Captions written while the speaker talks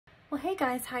Well, hey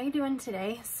guys, how you doing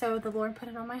today? So the Lord put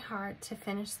it on my heart to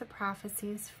finish the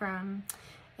prophecies from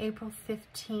April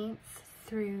 15th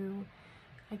through,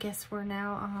 I guess we're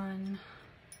now on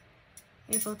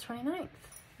April 29th,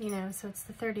 so it's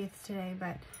the 30th today,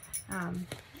 but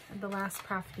the last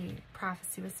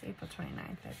prophecy was April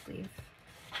 29th, I believe.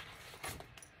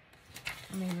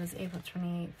 Or maybe it was April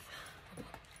 28th. I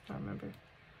don't remember.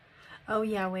 Oh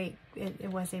yeah, wait,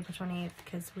 it was April 28th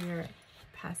because we were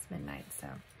past midnight, so.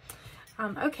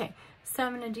 Okay, so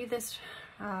I'm going to do this.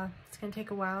 It's going to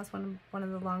take a while. It's one of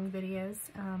the long videos.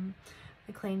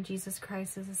 I claim Jesus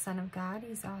Christ is the Son of God.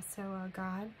 He's also a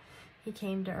God. He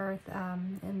came to earth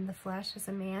in the flesh as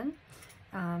a man,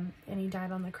 and he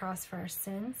died on the cross for our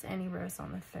sins, and he rose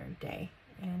on the third day.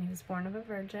 And he was born of a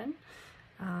virgin.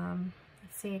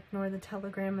 Let's see, ignore the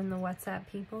Telegram and the WhatsApp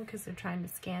people because they're trying to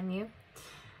scam you.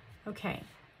 Okay.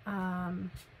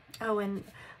 Oh, and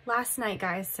last night,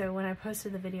 guys, so when I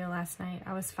posted the video last night,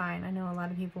 I was fine. I know a lot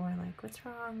of people were like, what's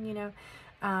wrong,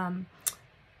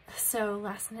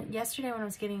 So yesterday when I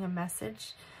was getting a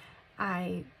message,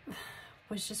 I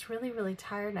was just really, really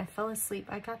tired and I fell asleep.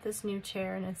 I got this new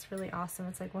chair and it's really awesome.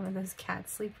 It's like one of those cat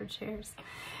sleeper chairs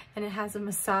and it has a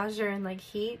massager and like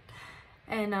heat,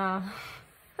 and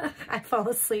I fall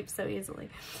asleep so easily.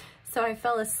 So I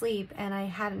fell asleep and I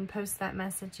hadn't posted that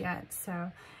message yet,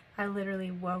 so I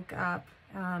literally woke up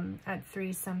at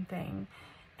 3 something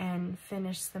and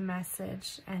finished the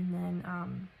message and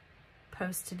then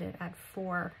posted it at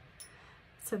 4.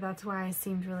 So that's why I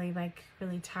seemed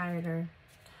really tired, or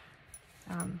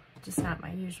just not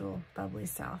my usual bubbly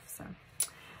self. So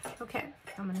okay,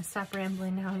 I'm gonna stop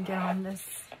rambling now and get on this.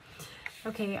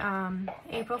 Okay,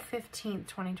 April 15th,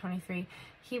 2023,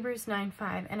 Hebrews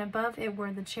 9:5, and above it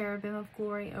were the cherubim of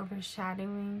glory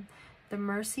overshadowing the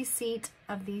mercy seat.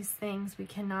 Of these things we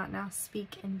cannot now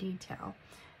speak in detail.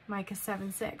 Micah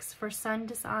 7:6, for son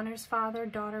dishonors father,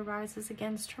 daughter rises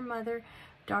against her mother,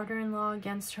 daughter-in-law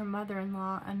against her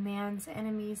mother-in-law. A man's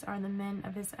enemies are the men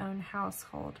of his own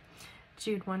household.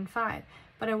 Jude 1:5,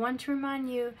 but I want to remind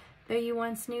you, though you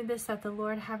once knew this, that the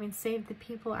Lord, having saved the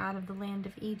people out of the land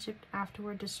of Egypt,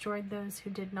 afterward destroyed those who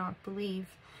did not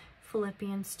believe.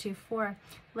 Philippians 2:4,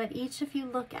 let each of you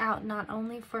look out not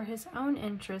only for his own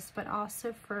interest, but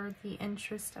also for the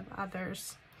interest of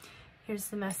others. Here's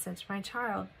the message. My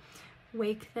child,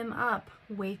 wake them up,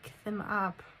 wake them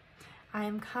up. I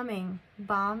am coming.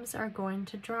 Bombs are going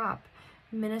to drop.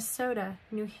 Minnesota,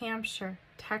 New Hampshire,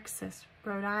 Texas,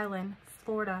 Rhode Island,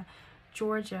 Florida,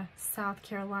 Georgia, South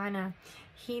Carolina.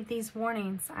 Heed these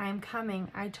warnings. I am coming.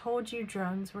 I told you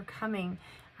drones were coming.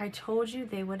 I told you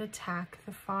they would attack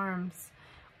the farms.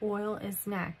 Oil is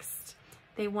next.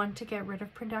 They want to get rid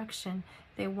of production.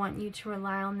 They want you to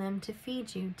rely on them to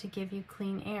feed you, to give you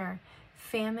clean air.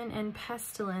 Famine and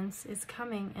pestilence is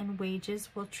coming, and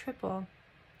wages will triple.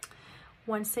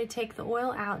 Once they take the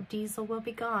oil out, diesel will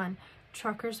be gone.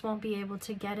 Truckers won't be able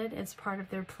to get it. It's part of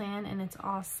their plan, and it's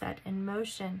all set in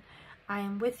motion. I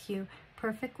am with you.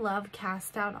 Perfect love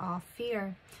casts out all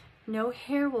fear. No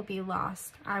hair will be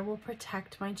lost. I will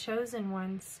protect my chosen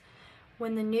ones.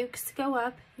 When the nukes go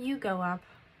up, you go up.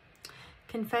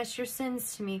 Confess your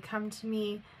sins to me. Come to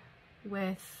me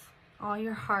with all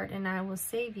your heart, and I will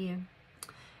save you.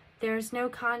 There is no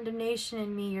condemnation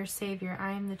in me, your Savior.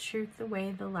 I am the truth, the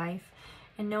way, the life,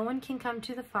 and no one can come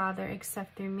to the Father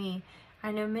except through me.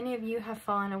 I know many of you have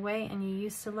fallen away, and you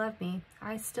used to love me.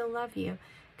 I still love you.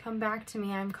 Come back to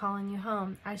me, I am calling you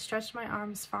home. I stretch my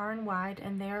arms far and wide,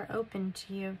 and they are open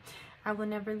to you. I will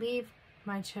never leave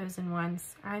my chosen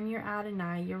ones. I am your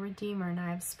Adonai, your Redeemer, and I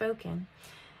have spoken.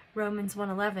 Romans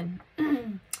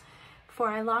 1:11. For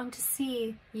I long to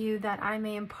see you, that I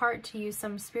may impart to you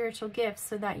some spiritual gifts,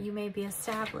 so that you may be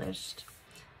established.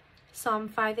 Psalm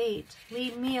 5:8.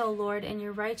 Lead me, O Lord, in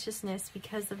your righteousness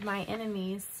because of my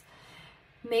enemies.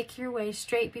 Make your way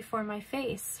straight before my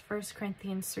face. 1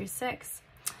 Corinthians 3:6.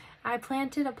 I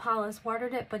planted, Apollos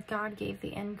watered it, but God gave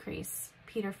the increase.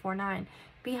 Peter 4:9.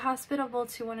 Be hospitable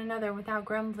to one another without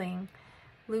grumbling.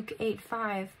 Luke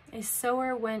 8:5. A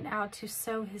sower went out to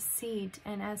sow his seed,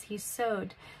 and as he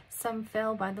sowed, some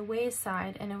fell by the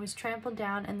wayside, and it was trampled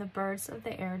down, and the birds of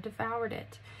the air devoured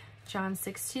it. John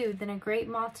 6:2. Then a great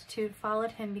multitude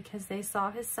followed him because they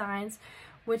saw his signs,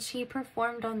 which he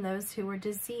performed on those who were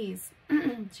diseased.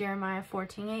 Jeremiah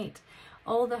 14:8.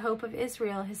 Oh, the hope of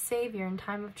Israel, his Savior in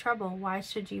time of trouble. Why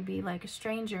should you be like a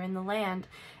stranger in the land,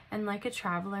 and like a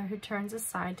traveler who turns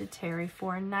aside to tarry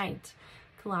for a night?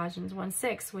 Colossians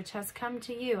 1:6, which has come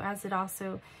to you as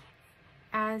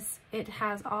it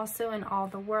has also in all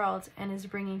the world, and is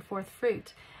bringing forth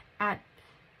fruit, at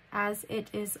as it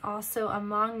is also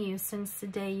among you since the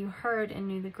day you heard and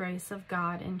knew the grace of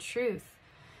God in truth.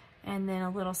 And then a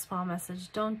little small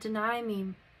message. Don't deny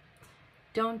me,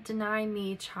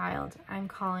 child. I'm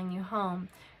calling you home.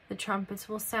 The trumpets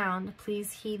will sound.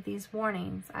 Please heed these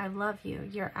warnings. I love you,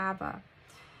 your Abba.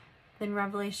 Then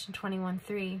Revelation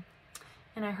 21:3.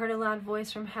 And I heard a loud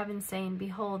voice from heaven saying,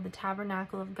 Behold, the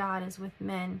tabernacle of God is with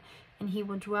men, and he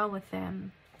will dwell with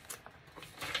them.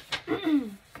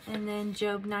 And then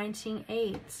Job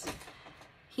 19:8.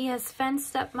 He has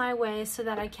fenced up my way so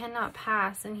that I cannot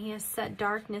pass, and he has set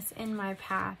darkness in my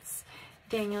paths.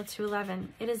 Daniel 2:11.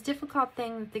 It is a difficult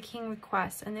thing that the king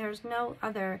requests, and there is no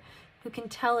other who can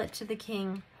tell it to the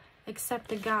king except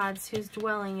the gods whose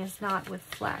dwelling is not with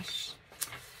flesh.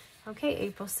 Okay,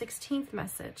 April 16th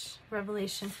message,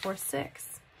 Revelation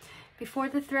 4:6. Before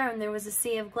the throne there was a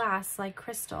sea of glass like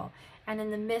crystal, and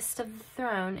in the midst of the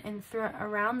throne and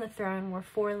around the throne were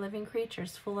 4 living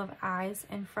creatures full of eyes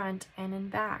in front and in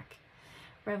back.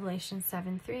 Revelation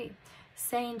 7:3.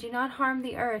 Saying, Do not harm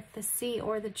the earth, the sea,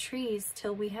 or the trees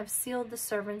till we have sealed the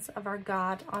servants of our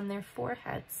God on their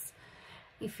foreheads.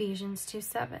 Ephesians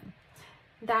 2:7.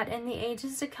 That in the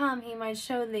ages to come he might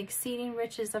show the exceeding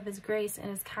riches of his grace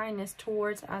and his kindness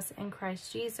towards us in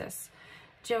Christ Jesus.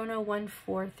 Jonah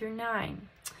 1:4-9.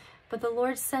 But the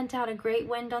Lord sent out a great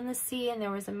wind on the sea, and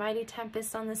there was a mighty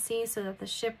tempest on the sea, so that the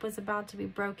ship was about to be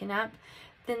broken up.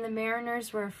 Then the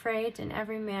mariners were afraid, and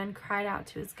every man cried out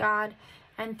to his God,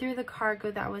 and threw the cargo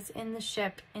that was in the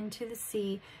ship into the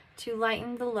sea to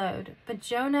lighten the load. But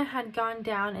Jonah had gone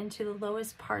down into the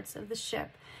lowest parts of the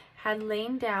ship, had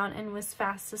lain down, and was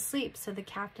fast asleep. So the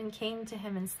captain came to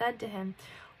him and said to him,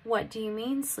 What do you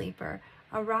mean, sleeper?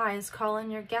 Arise, call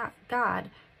on your God.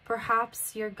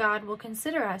 Perhaps your God will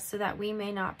consider us, so that we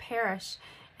may not perish.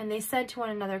 And they said to one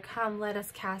another, Come, let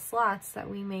us cast lots, that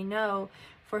we may know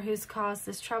for whose cause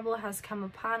this trouble has come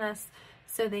upon us.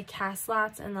 So they cast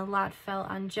lots, and the lot fell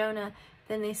on Jonah.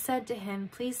 Then they said to him,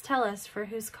 Please tell us, for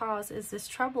whose cause is this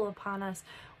trouble upon us?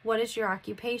 What is your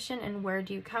occupation, and where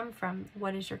do you come from?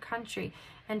 What is your country,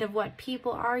 and of what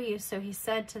people are you? So he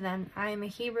said to them, I am a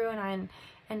Hebrew,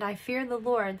 and I fear the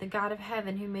Lord, the God of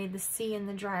heaven, who made the sea and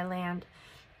the dry land.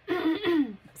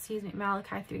 Excuse me,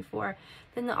 Malachi 3:4.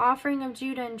 Then the offering of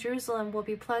Judah and Jerusalem will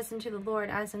be pleasant to the Lord,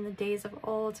 as in the days of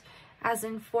old, as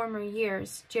in former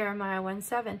years. Jeremiah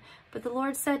 1:7. But the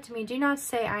Lord said to me, Do not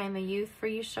say, I am a youth, for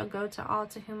you shall go to all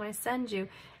to whom I send you,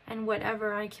 and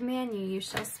whatever I command you, you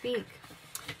shall speak.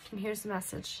 And here's the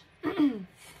message.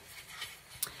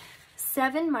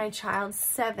 7, my child,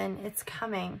 7, it's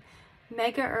coming.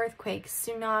 Mega earthquakes,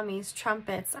 tsunamis,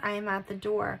 trumpets, I am at the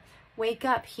door. Wake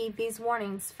up, heed these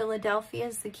warnings. Philadelphia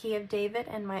is the key of David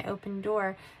and my open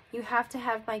door. You have to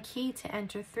have my key to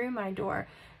enter through my door.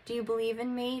 Do you believe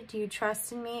in me? Do you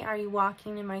trust in me? Are you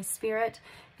walking in my spirit?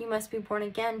 You must be born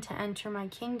again to enter my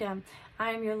kingdom.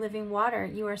 I am your living water.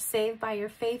 You are saved by your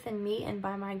faith in me and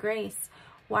by my grace.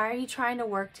 Why are you trying to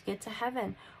work to get to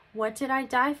heaven? What did I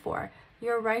die for?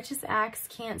 Your righteous acts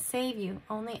can't save you.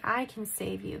 Only I can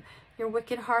save you. Your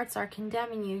wicked hearts are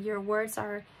condemning you. Your words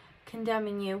are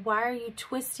condemning you. Why are you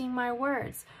twisting my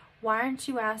words? Why aren't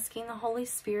you asking the Holy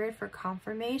Spirit for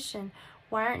confirmation?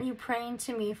 Why aren't you praying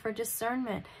to me for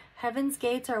discernment? Heaven's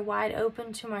gates are wide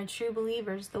open to my true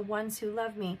believers, the ones who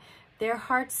love me. Their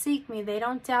hearts seek me. They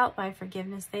don't doubt my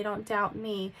forgiveness. They don't doubt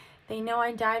me. They know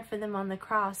I died for them on the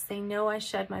cross. They know I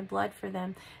shed my blood for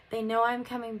them. They know I'm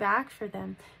coming back for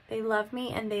them. They love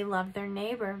me and they love their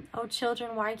neighbor. Oh,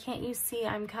 children, why can't you see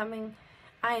I'm coming?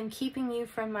 I am keeping you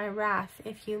from my wrath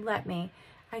if you let me.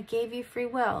 I gave you free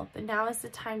will, but now is the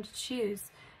time to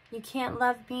choose. You can't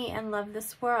love me and love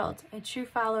this world. A true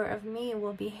follower of me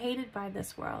will be hated by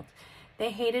this world.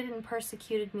 They hated and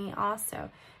persecuted me also.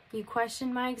 You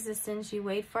question my existence. You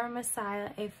wait for a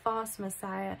Messiah, a false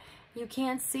Messiah. You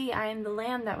can't see I am the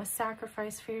Lamb that was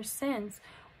sacrificed for your sins.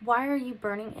 Why are you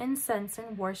burning incense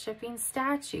and worshiping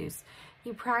statues?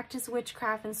 You practice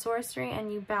witchcraft and sorcery,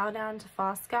 and you bow down to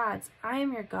false gods. I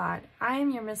am your God. I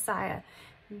am your Messiah.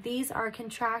 These are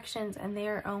contractions, and they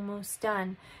are almost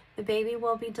done. The baby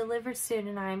will be delivered soon,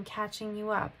 and I am catching you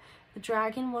up. The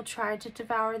dragon will try to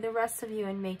devour the rest of you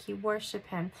and make you worship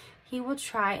him. He will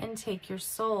try and take your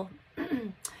soul.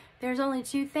 There's only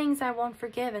 2 things I won't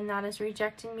forgive, and that is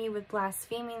rejecting me with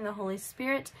blaspheming the Holy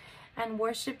Spirit and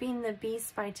worshiping the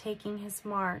beast by taking his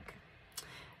mark.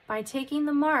 By taking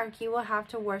the mark, you will have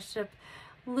to worship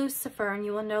Lucifer, and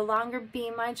you will no longer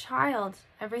be my child.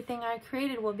 Everything I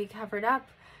created will be covered up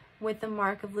with the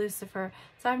mark of Lucifer.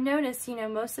 So I've noticed,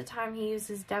 most of the time he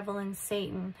uses devil and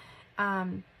Satan.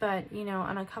 But,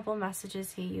 on a couple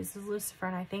messages he uses Lucifer,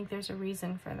 and I think there's a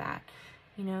reason for that.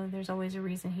 you know, there's always a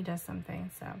reason he does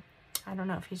something. So I don't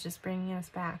know if he's just bringing us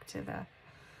back to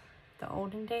the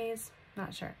olden days.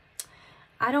 Not sure.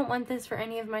 I don't want this for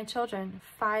any of my children.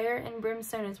 Fire and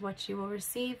brimstone is what you will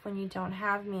receive when you don't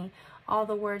have me. All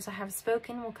the words I have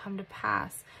spoken will come to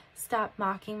pass. Stop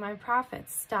mocking my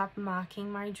prophets. Stop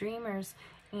mocking my dreamers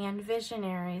and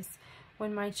visionaries.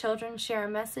 When my children share a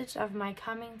message of my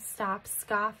coming, stop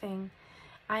scoffing.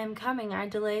 I am coming. I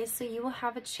delay so you will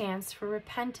have a chance for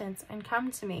repentance and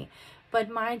come to me. But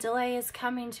my delay is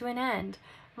coming to an end.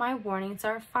 My warnings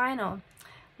are final.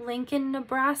 Lincoln,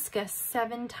 Nebraska,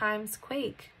 7 times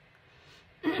quake.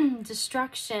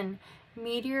 Destruction,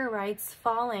 meteorites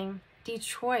falling.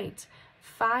 Detroit,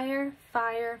 fire,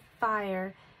 fire,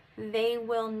 fire. They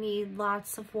will need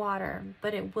lots of water,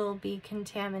 but it will be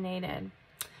contaminated,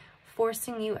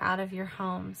 forcing you out of your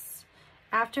homes.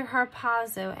 After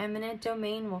Harpazo, eminent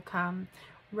domain will come.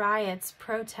 Riots,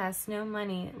 protests, no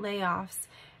money, layoffs.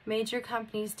 Major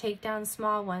companies take down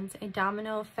small ones. A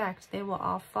domino effect, they will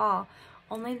all fall.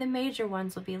 Only the major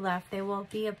ones will be left. They will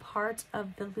be a part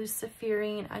of the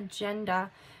Luciferian agenda.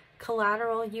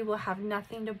 Collateral, you will have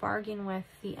nothing to bargain with.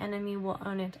 The enemy will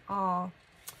own it all.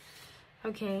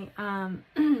 Okay,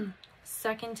 2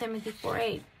 Timothy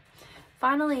 4:8.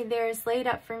 Finally, there is laid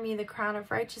up for me the crown of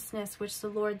righteousness, which the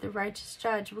Lord, the righteous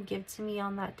judge, will give to me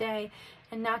on that day,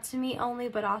 and not to me only,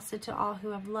 but also to all who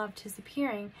have loved his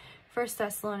appearing. 1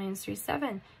 Thessalonians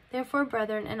 3:7. Therefore,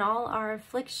 brethren, in all our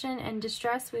affliction and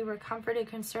distress, we were comforted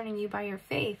concerning you by your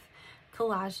faith.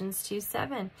 Colossians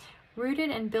 2:7.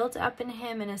 Rooted and built up in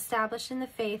him and established in the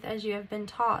faith as you have been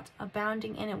taught,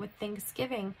 abounding in it with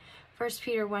thanksgiving. 1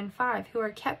 Peter 1:5. Who are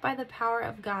kept by the power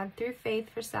of God through faith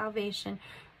for salvation,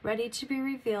 ready to be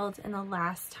revealed in the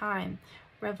last time.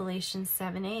 Revelation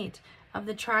 7:8. Of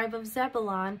the tribe of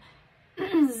Zebulun,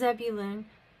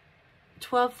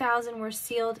 12,000 were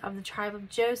sealed. Of the tribe of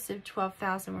Joseph,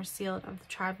 12,000 were sealed. Of the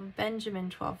tribe of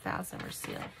Benjamin, 12,000 were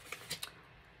sealed.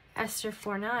 Esther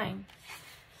 4:9.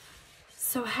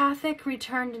 So Hathach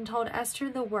returned and told Esther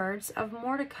the words of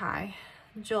Mordecai.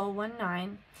 Joel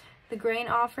 1:9. The grain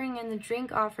offering and the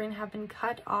drink offering have been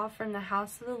cut off from the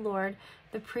house of the Lord.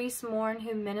 The priests mourn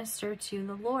who minister to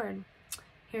the Lord.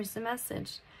 Here's the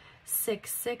message.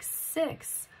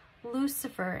 666.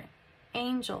 Lucifer,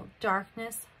 angel,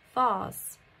 darkness,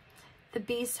 falls. The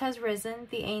beast has risen.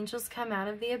 The angels come out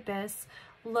of the abyss.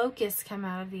 Locusts come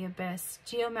out of the abyss.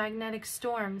 Geomagnetic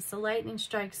storms. The lightning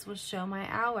strikes will show my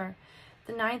hour.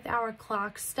 The 9th hour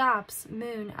clock stops.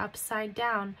 Moon upside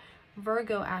down.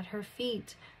 Virgo at her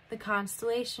feet. The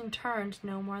constellation turned.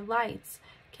 No more lights.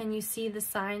 Can you see the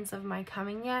signs of my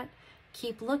coming yet?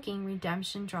 Keep looking.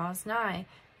 Redemption draws nigh.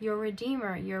 Your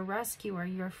Redeemer, your Rescuer,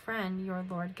 your friend, your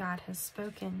Lord God has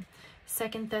spoken.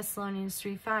 2 Thessalonians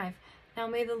 3:5. Now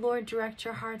may the Lord direct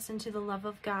your hearts into the love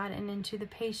of God and into the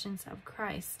patience of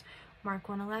Christ. Mark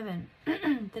 1:11.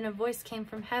 Then a voice came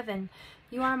from heaven.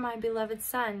 You are my beloved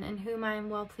Son, in whom I am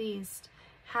well pleased.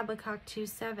 Habakkuk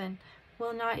 2:7.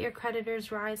 Will not your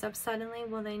creditors rise up suddenly?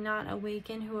 Will they not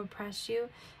awaken who oppress you,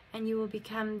 and you will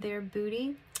become their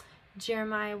booty?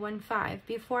 Jeremiah 1:5.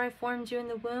 Before I formed you in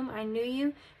the womb, I knew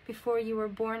you. Before you were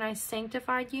born, I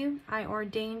sanctified you. I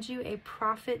ordained you a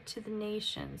prophet to the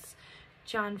nations.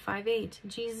 John 5:8.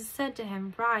 Jesus said to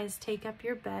him, Rise, take up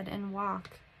your bed, and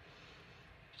walk.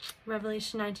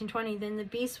 Revelation 19:20. Then the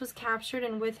beast was captured,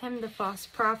 and with him the false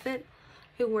prophet,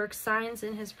 who worked signs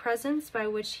in his presence, by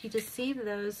which he deceived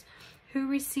those who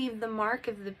received the mark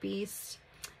of the beast,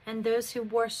 and those who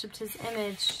worshipped his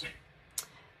image.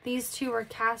 These two were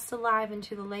cast alive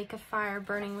into the lake of fire,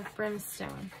 burning with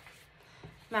brimstone.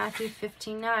 Matthew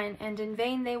 15:9. And in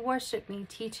vain they worship me,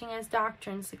 teaching as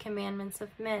doctrines the commandments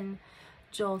of men.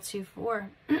 Joel 2:4.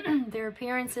 Their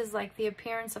appearance is like the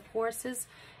appearance of horses,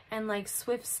 and like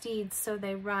swift steeds, so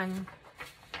they run.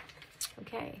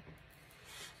 Okay.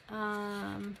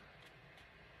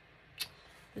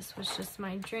 This was just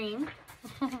my dream.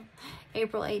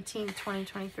 April 18th,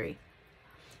 2023.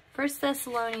 1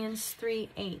 Thessalonians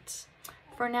 3:8.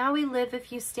 For now we live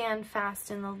if you stand fast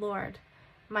in the Lord.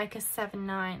 Micah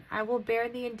 7:9. I will bear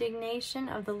the indignation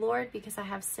of the Lord because I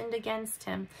have sinned against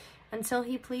him, until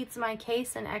he pleads my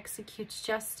case and executes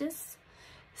justice.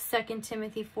 2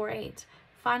 Timothy 4:8.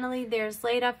 Finally, there is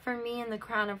laid up for me in the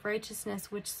crown of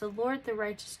righteousness, which the Lord, the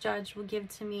righteous judge, will give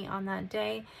to me on that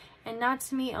day, and not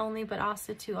to me only, but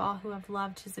also to all who have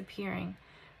loved his appearing.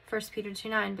 1 Peter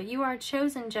 2:9. But you are a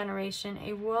chosen generation,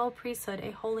 a royal priesthood,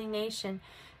 a holy nation,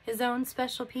 his own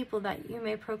special people, that you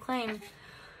may proclaim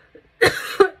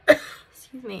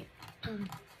excuse me,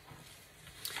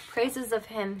 praises of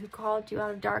him who called you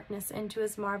out of darkness into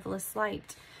his marvelous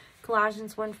light.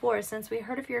 Colossians 1:4, since we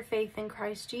heard of your faith in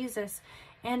Christ Jesus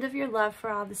and of your love for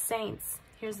all the saints.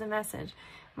 Here's the message.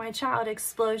 My child,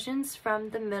 explosions from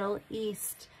the Middle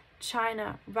East,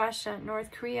 China, Russia, North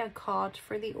Korea called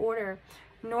for the order.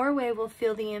 Norway will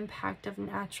feel the impact of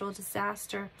natural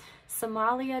disaster.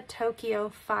 Somalia, Tokyo,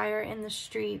 fire in the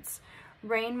streets.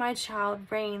 Rain, my child,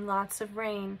 rain, lots of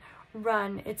rain.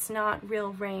 Run, it's not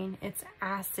real rain, it's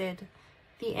acid.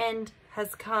 The end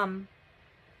has come.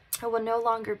 I will no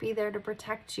longer be there to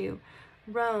protect you.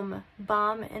 Rome,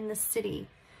 bomb in the city.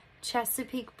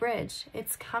 Chesapeake Bridge,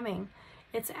 it's coming.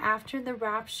 It's after the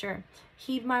rapture.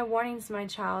 Heed my warnings, my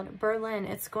child. Berlin,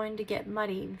 it's going to get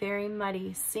muddy, very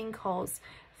muddy. Sinkholes,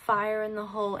 fire in the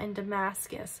hole in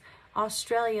Damascus.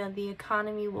 Australia, the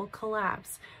economy will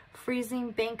collapse.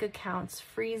 Freezing bank accounts,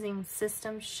 freezing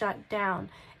system shut down.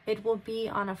 It will be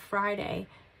on a Friday.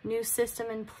 New system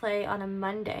in play on a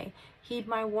Monday. Heed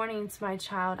my warnings, my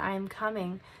child. I am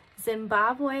coming.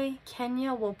 Zimbabwe,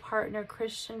 Kenya will partner.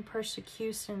 Christian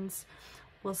persecutions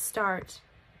will start.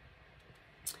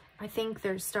 I think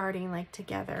they're starting like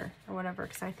together or whatever,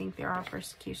 because I think there are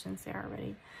persecutions there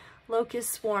already.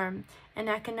 Locust swarm, an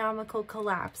economical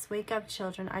collapse. Wake up,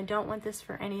 children. I don't want this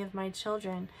for any of my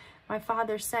children. My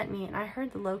father sent me, and I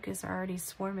heard the locusts are already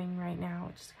swarming right now,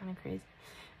 which is kind of crazy.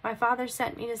 My father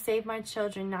sent me to save my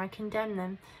children, not condemn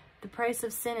them. The price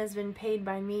of sin has been paid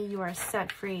by me. You are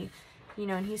set free. You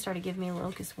know, and he started giving me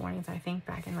locust warnings, I think,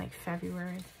 back in like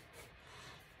February.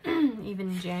 Even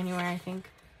in January, I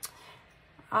think.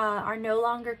 Are no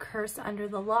longer cursed under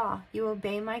the law. You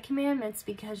obey my commandments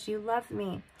because you love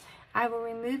me. I will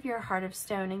remove your heart of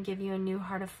stone and give you a new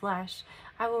heart of flesh.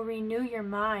 I will renew your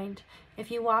mind.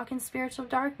 If you walk in spiritual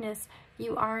darkness,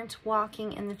 you aren't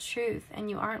walking in the truth, and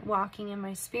you aren't walking in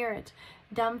my spirit.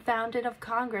 Dumbfounded of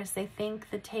Congress, they think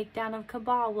the takedown of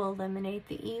cabal will eliminate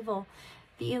the evil.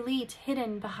 The elite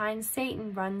hidden behind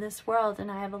Satan run this world, and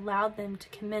I have allowed them to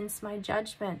commence my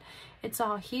judgment. It's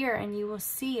all here, and you will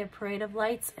see a parade of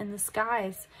lights in the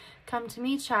skies. Come to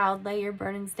me, child, lay your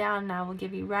burdens down, and I will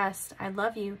give you rest. I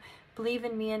love you. Believe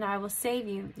in me, and I will save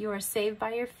you. You are saved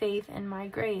by your faith and my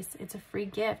grace. It's a free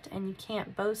gift, and you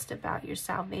can't boast about your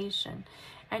salvation.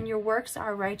 And your works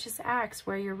are righteous acts,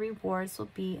 where your rewards will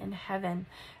be in heaven.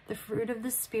 The fruit of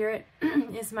the Spirit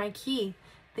is my key.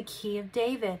 The key of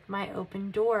David, my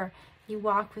open door. You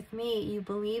walk with me, you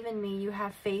believe in me, you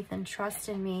have faith and trust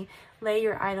in me. Lay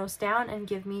your idols down and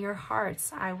give me your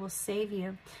hearts. I will save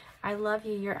you. I love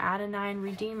you, your Adonai and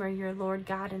Redeemer, your Lord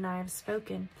God, and I have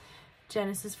spoken.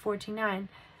 Genesis 14:9.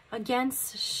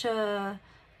 Against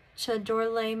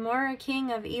Chedorlaomer,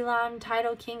 king of Elam,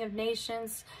 Tidal, king of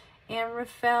nations,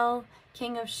 Amraphel,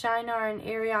 king of Shinar, and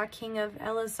Arioch, king of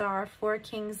Elazar, 4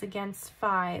 kings against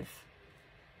 5.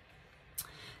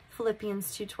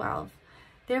 Philippians 2:12.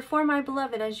 Therefore, my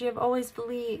beloved, as you have always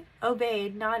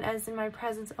obeyed, not as in my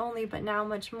presence only, but now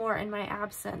much more in my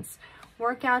absence,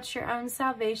 work out your own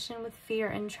salvation with fear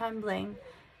and trembling.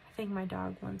 I think my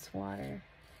dog wants water.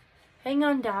 Hang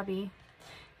on, Dobby.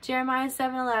 Jeremiah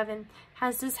 7:11.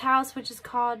 Has this house, which is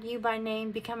called you by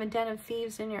name, become a den of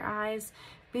thieves in your eyes?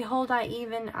 Behold,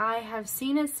 I have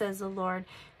seen it, says the Lord.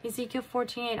 Ezekiel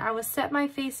 14:8. I will set my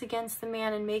face against the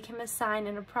man and make him a sign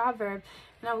and a proverb,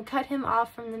 and I will cut him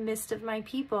off from the midst of my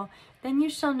people. Then you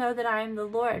shall know that I am the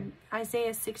Lord.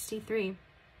 Isaiah 63.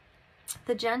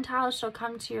 The Gentiles shall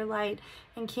come to your light,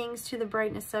 and kings to the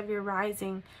brightness of your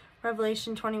rising.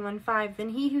 Revelation 21:5. Then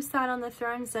he who sat on the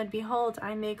throne said, Behold,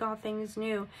 I make all things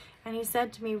new. And he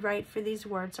said to me, Write, for these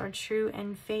words are true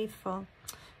and faithful.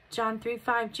 John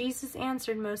 3:5. Jesus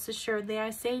answered, Most assuredly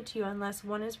I say to you, unless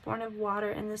one is born of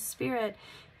water and the Spirit,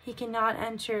 he cannot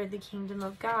enter the kingdom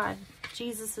of God.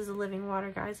 Jesus is a living water,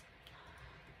 guys.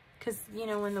 Because, you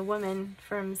know, when the woman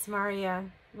from Samaria,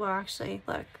 well, actually,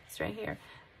 look, it's right here.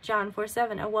 John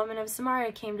 4:7. A woman of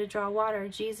Samaria came to draw water.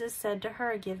 Jesus said to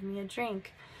her, Give me a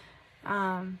drink.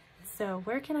 So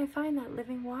where can I find that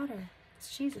living water?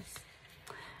 It's Jesus.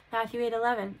 Matthew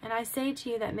 8:11. And I say to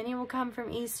you that many will come from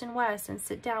east and west and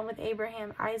sit down with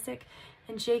Abraham, Isaac,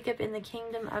 and Jacob in the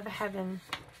kingdom of heaven.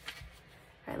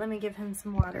 All right, let me give him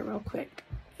some water real quick.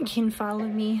 You can follow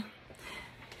me.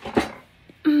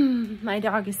 My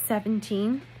dog is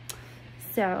 17,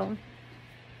 so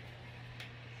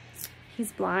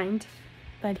he's blind,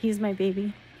 but he's my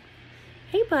baby.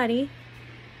 Hey, buddy.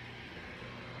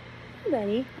 Hey,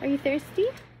 buddy. Are you thirsty?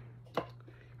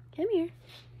 Come here.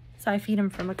 So I feed him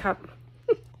from a cup.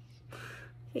 Here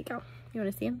you go. You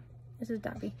want to see him? This is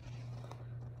Debbie.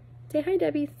 Say hi,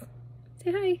 Debbie.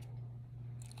 Say hi.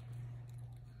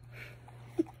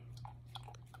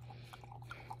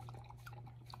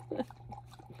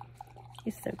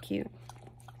 He's so cute.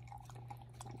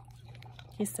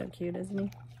 He's so cute,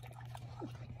 isn't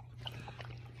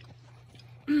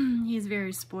he? He's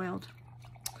very spoiled.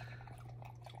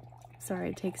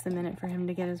 Sorry, it takes a minute for him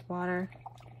to get his water.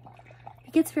 He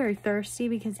gets very thirsty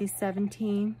because he's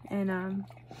 17, and I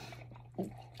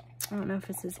don't know if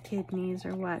it's his kidneys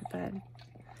or what, but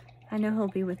I know he'll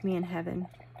be with me in heaven.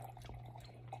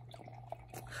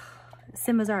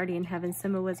 Simba's already in heaven.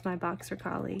 Simba was my boxer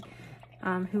collie,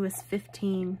 who was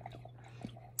 15,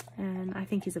 and I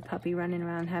think he's a puppy running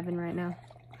around heaven right now.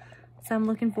 So I'm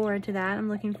looking forward to that. I'm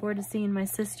looking forward to seeing my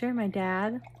sister, my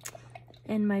dad,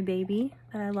 and my baby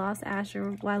that I lost,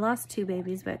 Asher. Well, I lost 2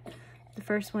 babies, but the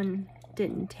first one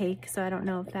didn't take, so I don't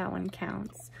know if that one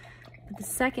counts. But the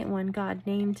second one, God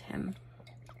named him.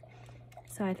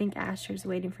 So I think Asher's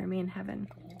waiting for me in heaven.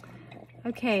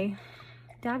 Okay,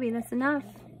 Dobby, that's enough.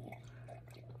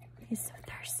 He's so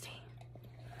thirsty.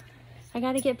 I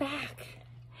gotta get back.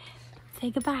 Say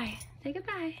goodbye. Say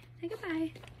goodbye. Say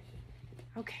goodbye.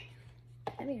 Okay.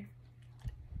 Come here.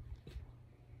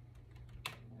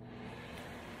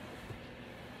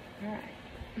 All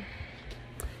right.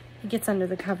 He gets under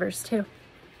the covers too.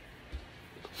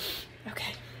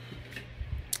 Okay.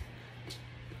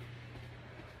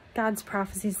 God's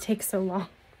prophecies take so long,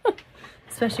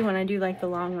 especially when I do like the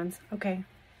long ones. Okay.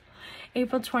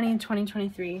 April 20,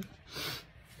 2023.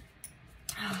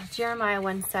 Jeremiah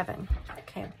 1:7.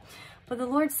 Okay. But the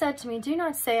Lord said to me, do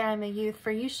not say I am a youth,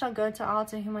 for you shall go to all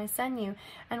to whom I send you,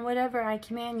 and whatever I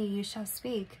command you, you shall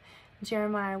speak.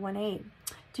 Jeremiah 1:8.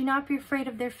 Do not be afraid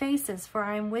of their faces, for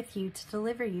I am with you to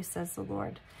deliver you, says the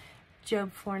Lord.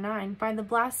 Job 4:9. By the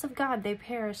blast of God they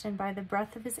perish, and by the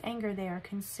breath of his anger they are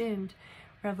consumed.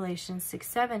 Revelation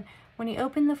 6:7. When he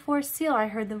opened the 4th seal, I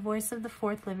heard the voice of the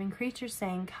 4th living creature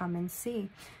saying, come and see.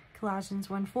 Colossians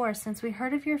 1:4. Since we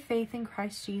heard of your faith in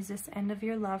Christ Jesus and of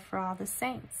your love for all the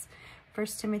saints.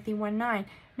 1 Timothy 1:9.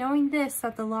 Knowing this,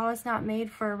 that the law is not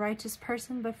made for a righteous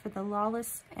person, but for the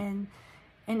lawless and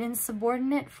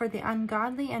insubordinate, for the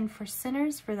ungodly and for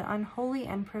sinners, for the unholy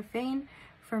and profane,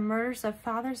 for murders of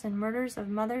fathers and murders of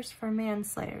mothers, for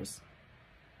manslayers.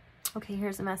 Okay,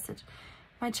 here's a message.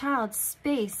 My child,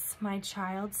 space. My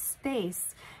child,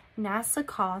 space. NASA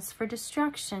calls for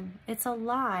destruction. It's a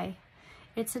lie.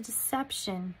 It's a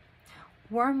deception.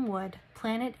 Wormwood,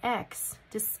 Planet X,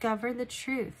 discover the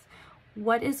truth.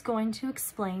 What is going to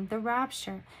explain the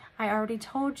rapture? I already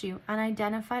told you,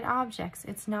 unidentified objects.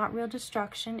 It's not real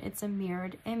destruction, it's a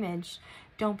mirrored image.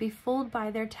 Don't be fooled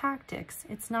by their tactics.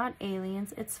 It's not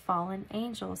aliens, it's fallen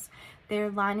angels. They are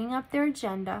lining up their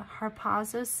agenda.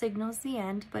 Harpazo signals the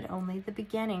end, but only the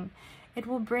beginning. It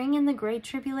will bring in the Great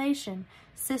Tribulation.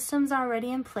 Systems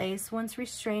already in place. Once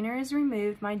restrainer is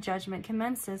removed, my judgment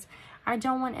commences. I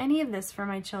don't want any of this for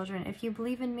my children. If you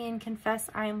believe in me and confess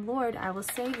I am Lord, I will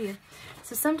save you.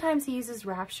 So sometimes he uses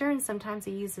rapture and sometimes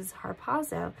he uses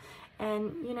harpazo.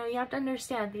 And, you know, you have to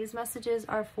understand these messages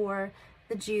are for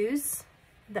the Jews,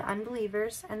 the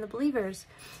unbelievers, and the believers.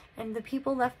 And the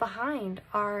people left behind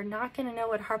are not going to know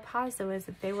what harpazo is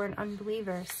if they were an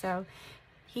unbeliever. So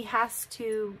he has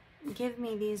to give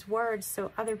me these words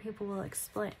so other people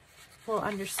will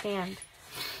understand.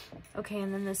 Okay,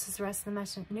 and then this is the rest of the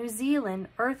message. New Zealand,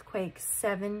 earth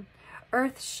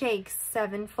shakes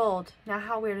 7-fold. Now,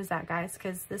 how weird is that, guys?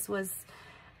 Because this was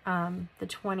the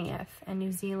 20th, and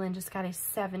New Zealand just got a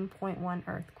 7.1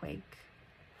 earthquake.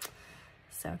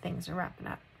 So things are wrapping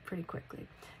up pretty quickly.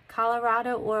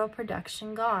 Colorado oil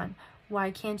production gone.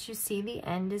 Why can't you see the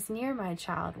end is near, my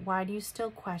child? Why do you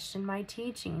still question my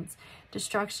teachings?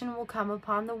 Destruction will come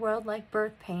upon the world like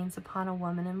birth pains upon a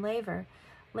woman in labor.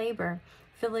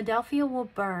 Philadelphia will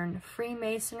burn.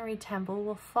 Freemasonry temple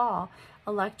will fall.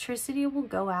 Electricity will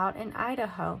go out in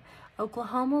Idaho.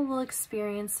 Oklahoma will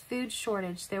experience food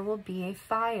shortage. There will be a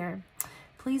fire.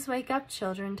 Please wake up,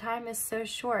 children. Time is so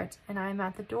short, and I am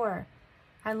at the door.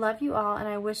 I love you all, and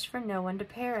I wish for no one to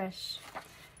perish.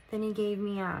 Then he gave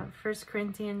me 1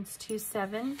 Corinthians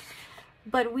 2:7.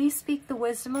 But we speak the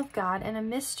wisdom of God and a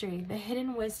mystery, the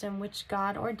hidden wisdom which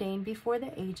God ordained before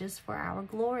the ages for our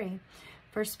glory.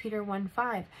 1 Peter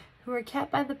 1:5, who are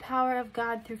kept by the power of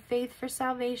God through faith for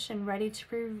salvation, ready to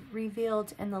be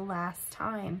revealed in the last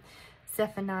time.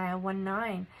 Zephaniah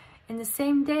 1:9, in the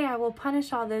same day I will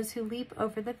punish all those who leap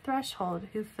over the threshold,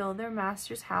 who fill their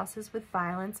masters' houses with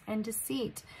violence and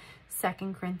deceit.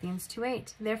 2 Corinthians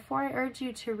 2:8, therefore I urge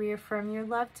you to reaffirm your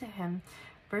love to him.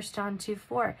 1 John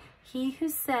 2:4, he who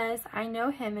says, I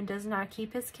know him and does not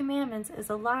keep his commandments is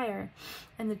a liar,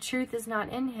 and the truth is not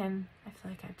in him. I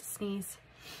feel like I have to sneeze.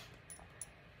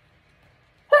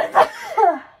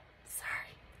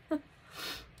 Sorry.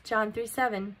 John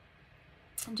 3:7,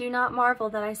 do not marvel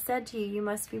that I said to you, you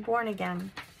must be born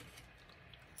again.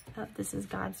 Oh, this is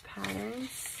God's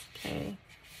patterns. Okay.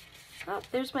 Oh,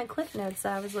 there's my cliff notes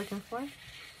that I was looking for.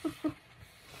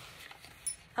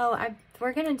 Oh,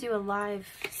 we're going to do a live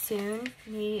soon.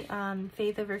 Me,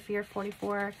 Faith Over Fear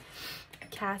 44,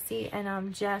 Cassie,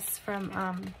 and Jess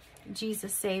from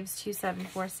Jesus Saves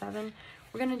 2747.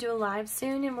 We're going to do a live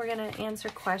soon, and we're going to answer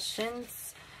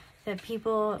questions that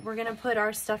people, we're going to put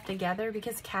our stuff together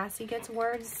because Cassie gets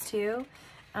words too.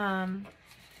 And,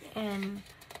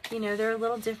 you know, they're a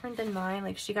little different than mine.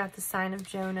 Like, she got the sign of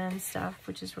Jonah and stuff,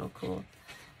 which is real cool.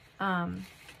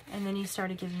 And then he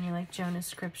started giving me like Jonah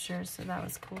scripture, so that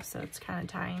was cool. So it's kind of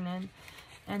tying in.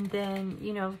 And then,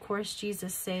 you know, of course,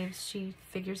 Jesus Saves. She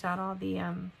figures out all the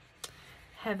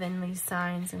heavenly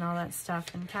signs and all that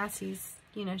stuff. And Cassie's,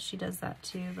 you know, she does that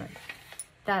too. But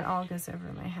that all goes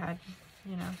over my head,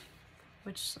 you know,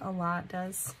 which a lot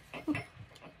does.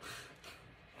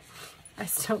 I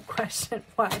still question,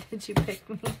 why did you pick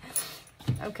me?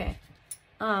 Okay.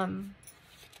 Hang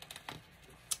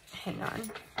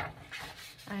on.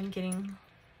 I'm getting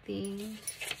the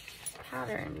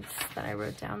patterns that I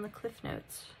wrote down, the cliff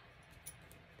notes.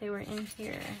 They were in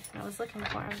here, and I was looking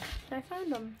for them. And I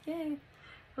found them. Yay.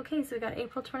 Okay, so we got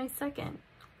April 22nd,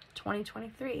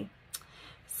 2023.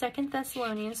 2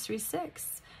 Thessalonians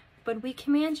 3:6. But we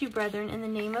command you, brethren, in the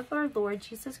name of our Lord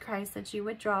Jesus Christ, that you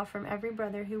withdraw from every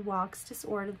brother who walks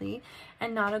disorderly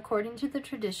and not according to the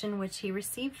tradition which he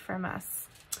received from us.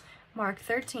 Mark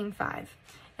 13:5.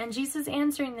 And Jesus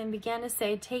answering them began to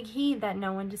say, take heed that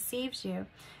no one deceives you.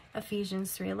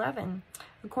 Ephesians 3:11.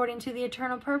 According to the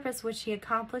eternal purpose which he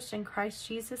accomplished in Christ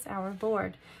Jesus our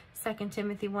Lord. 2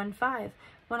 Timothy 1:5.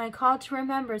 When I call to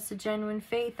remembrance the genuine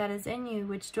faith that is in you,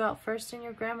 which dwelt first in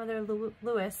your grandmother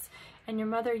Lois and your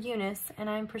mother Eunice, and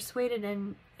I am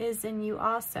persuaded is in you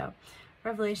also.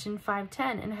 Revelation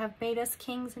 5:10. And have made us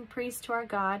kings and priests to our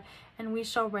God, and we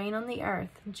shall reign on the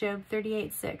earth. Job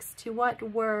 38:6. To what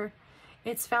were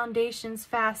its foundations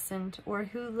fastened, or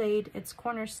who laid its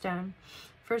cornerstone?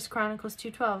 1 Chronicles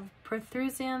 2:12.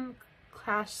 Prothusium,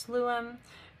 Cashluim,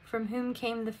 from whom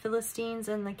came the Philistines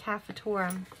and the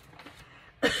Caphatorim.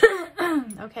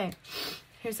 Okay,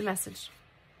 here's a message.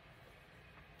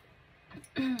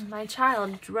 My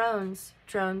child, drones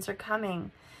are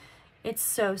coming. It's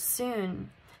so soon.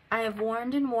 I have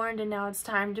warned, and now it's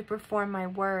time to perform my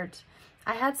word.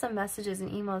 I had some messages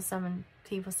and emails, some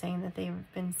people saying that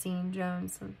they've been seeing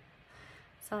drones. So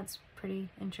that's pretty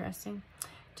interesting.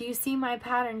 Do you see my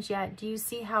patterns yet? Do you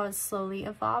see how it's slowly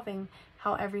evolving?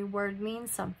 How every word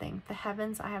means something? The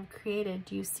heavens I have created.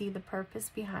 Do you see the purpose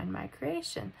behind my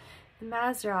creation? The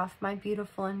Mazzaroth, my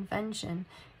beautiful invention.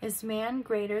 Is man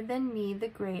greater than me, the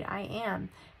great I am?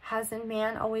 Hasn't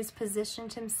man always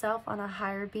positioned himself on a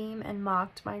higher beam and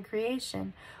mocked my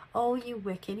creation? Oh, you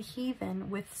wicked heathen,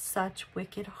 with such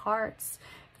wicked hearts.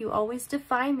 You always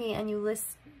defy me, and you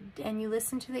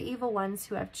listen to the evil ones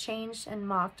who have changed and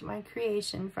mocked my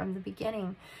creation from the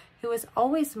beginning, who has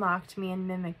always mocked me and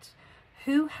mimicked.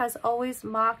 Who has always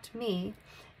mocked me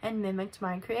and mimicked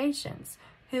my creations?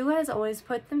 Who has always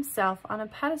put themselves on a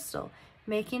pedestal,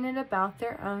 making it about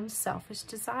their own selfish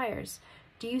desires?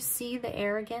 Do you see the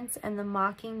arrogance and the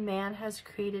mocking man has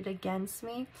created against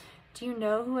me? Do you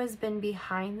know who has been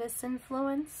behind this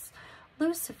influence?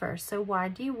 Lucifer. So why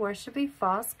do you worship a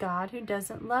false god who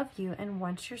doesn't love you and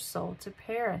wants your soul to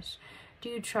perish? Do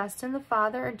you trust in the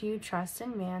Father, or do you trust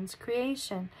in man's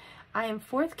creation? I am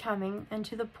forthcoming and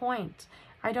to the point.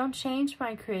 I don't change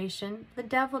my creation. The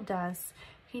devil does.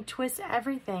 He twists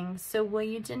everything. So will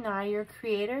you deny your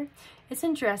creator? It's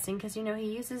interesting because, you know,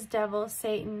 he uses devil,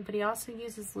 Satan, but he also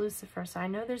uses Lucifer. So I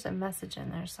know there's a message in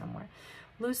there somewhere.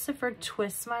 Lucifer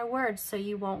twists my words so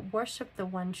you won't worship the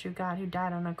one true God who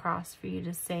died on the cross for you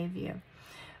to save you.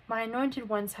 My anointed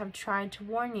ones have tried to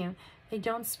warn you. They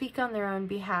don't speak on their own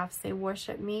behalf. They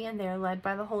worship me, and they are led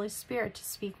by the Holy Spirit to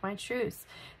speak my truths.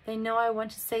 They know I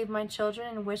want to save my children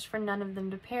and wish for none of them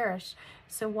to perish.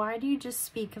 So why do you just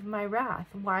speak of my wrath?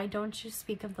 Why don't you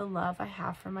speak of the love I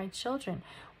have for my children?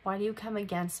 Why do you come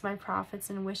against my prophets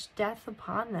and wish death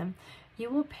upon them? You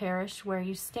will perish where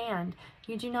you stand.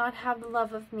 You do not have the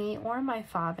love of me or my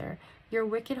Father. Your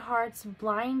wicked hearts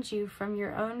blind you from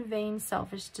your own vain,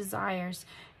 selfish desires.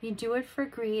 You do it for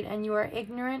greed, and you are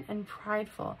ignorant and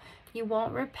prideful. You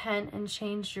won't repent and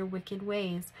change your wicked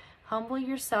ways. Humble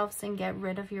yourselves and get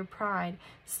rid of your pride.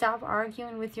 Stop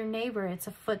arguing with your neighbor. It's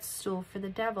a footstool for the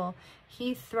devil.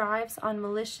 He thrives on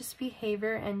malicious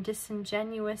behavior and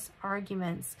disingenuous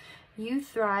arguments. You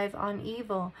thrive on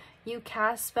evil. You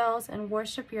cast spells and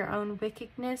worship your own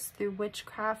wickedness through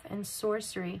witchcraft and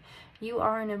sorcery. You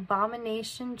are an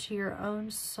abomination to your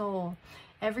own soul.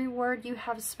 Every word you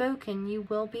have spoken you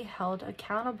will be held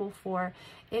accountable for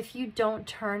if you don't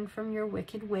turn from your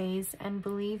wicked ways and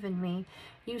believe in me.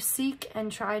 You seek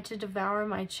and try to devour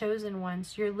my chosen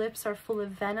ones. Your lips are full of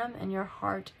venom and your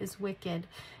heart is wicked.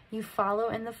 You follow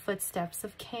in the footsteps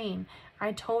of Cain.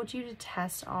 I told you to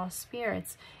test all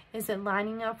spirits. Is it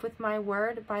lining up with my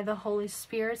word by the Holy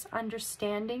Spirit's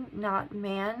understanding, not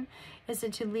man? Is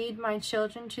it to lead my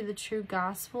children to the true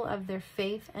gospel of their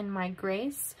faith and my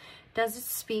grace? Does it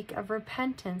speak of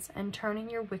repentance and turning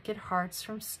your wicked hearts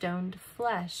from stone to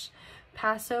flesh?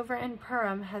 Passover and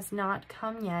Purim has not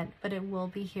come yet, but it will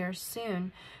be here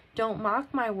soon. Don't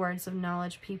mock my words of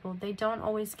knowledge, people. They don't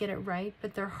always get it right,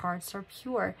 but their hearts are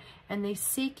pure, and they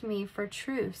seek me for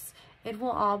truths. It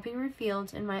will all be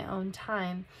revealed in my own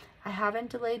time. I haven't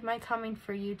delayed my coming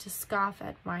for you to scoff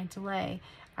at my delay.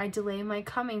 I delay my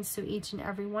coming so each and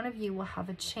every one of you will have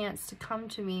a chance to come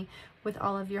to me with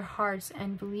all of your hearts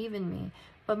and believe in me.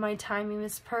 But my timing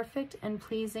is perfect and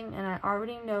pleasing, and I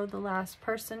already know the last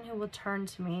person who will turn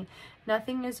to me.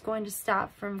 Nothing is going to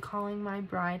stop from calling my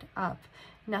bride up.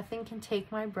 Nothing can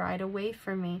take my bride away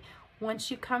from me.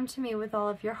 Once you come to me with all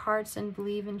of your hearts and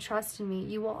believe and trust in me,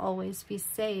 you will always be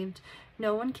saved.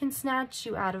 No one can snatch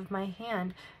you out of my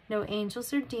hand. No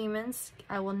angels or demons.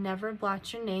 I will never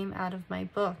blot your name out of my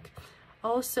book.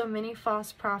 Oh, so many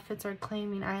false prophets are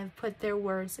claiming I have put their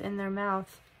words in their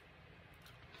mouth.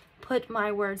 Put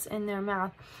my words in their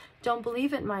mouth. Don't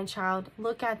believe it, my child.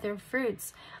 Look at their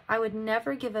fruits. I would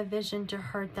never give a vision to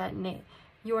hurt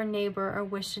your neighbor or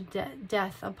wish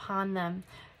death upon them.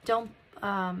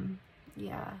 I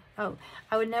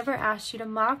would never ask you to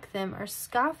mock them or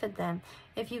scoff at them.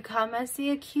 If you come as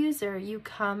the accuser, you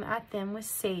come at them with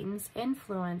Satan's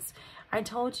influence. I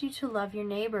told you to love your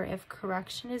neighbor. If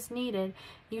correction is needed,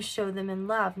 you show them in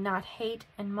love, not hate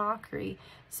and mockery.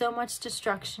 So much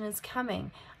destruction is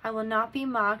coming. I will not be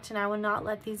mocked, and I will not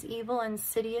let these evil,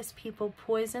 insidious people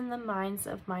poison the minds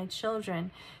of my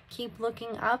children. Keep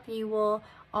looking up. You will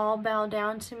all bow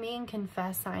down to me and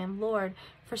confess I am Lord.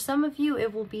 For some of you,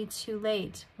 it will be too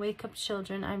late. Wake up,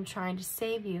 children. I'm trying to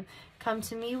save you. Come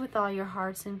to me with all your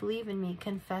hearts and believe in me.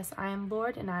 Confess I am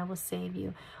Lord, and I will save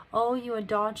you. Oh, you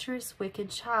adulterous, wicked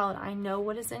child, I know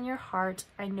what is in your heart.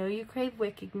 I know you crave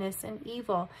wickedness and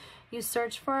evil. You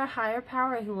search for a higher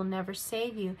power who will never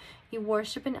save you. You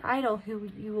worship an idol who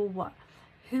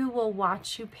will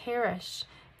watch you perish.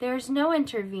 There is no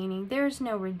intervening. There is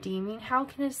no redeeming. How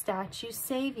can a statue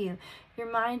save you? Your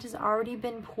mind has already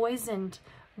been poisoned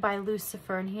by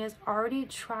Lucifer, and he has already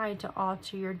tried to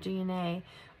alter your DNA.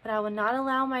 But I will not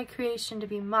allow my creation to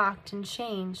be mocked and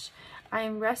changed. I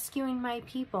am rescuing my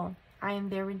people. I am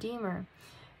their Redeemer.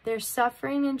 Their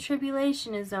suffering and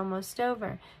tribulation is almost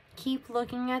over. Keep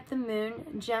looking at the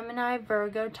moon, Gemini,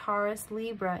 Virgo, Taurus,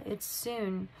 Libra. It's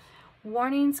soon.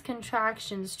 Warnings,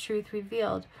 contractions, truth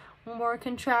revealed. More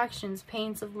contractions,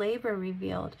 pains of labor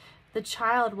revealed. The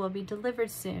child will be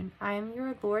delivered soon. I am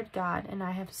your Lord God, and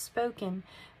I have spoken.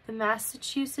 The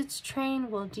Massachusetts train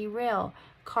will derail.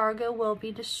 Cargo will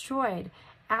be destroyed.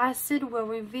 Acid will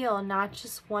reveal not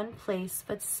just one place,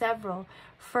 but several.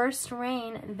 First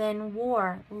rain, then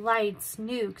war, lights,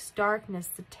 nukes, darkness,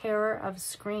 the terror of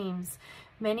screams.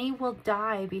 Many will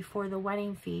die before the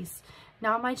wedding feast.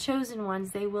 Now my chosen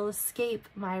ones, they will escape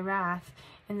my wrath.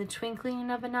 In the twinkling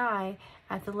of an eye,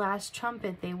 at the last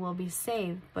trumpet, they will be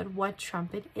saved. But what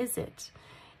trumpet is it?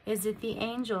 Is it the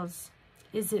angels?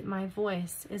 Is it my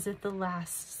voice? Is it the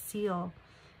last seal?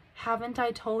 Haven't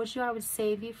I told you I would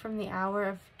save you from the hour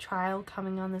of trial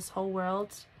coming on this whole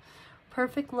world?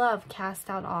 Perfect love casts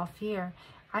out all fear.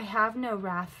 I have no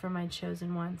wrath for my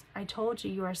chosen ones. I told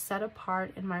you are set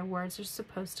apart, and my words are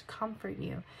supposed to comfort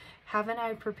you. Haven't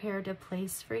I prepared a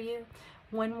place for you?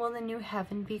 When will the new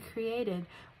heaven be created?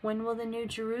 When will the new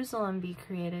Jerusalem be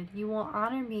created? You will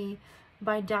honor me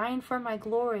by dying for my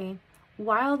glory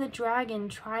while the dragon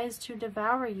tries to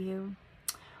devour you.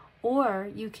 Or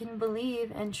you can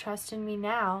believe and trust in me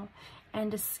now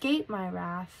and escape my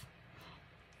wrath,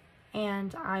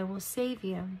 and I will save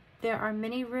you. There are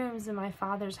many rooms in my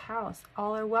Father's house.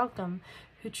 All are welcome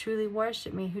who truly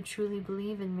worship me, who truly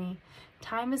believe in me.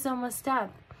 Time is almost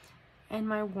up, and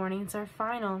my warnings are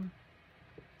final.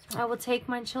 I will take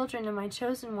my children and my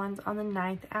chosen ones on the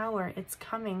 9th hour. It's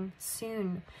coming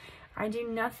soon. I do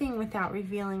nothing without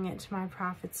revealing it to my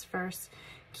prophets first.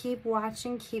 Keep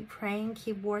watching, keep praying,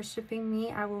 keep worshiping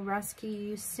me. I will rescue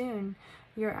you soon.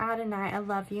 Your Adonai, I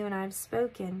love you, and I have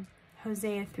spoken.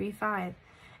 Hosea 3:5.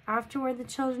 Afterward, the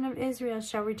children of Israel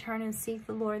shall return and seek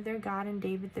the Lord their God and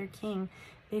David their king.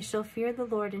 They shall fear the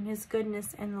Lord and his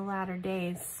goodness in the latter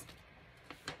days.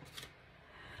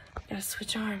 Gotta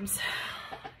switch arms.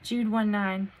 Jude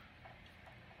 1:9.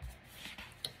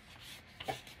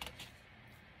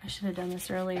 I should have done this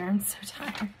earlier. I'm so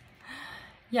tired.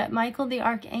 Yet Michael the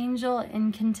archangel,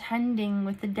 in contending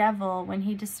with the devil when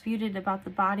he disputed about the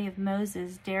body of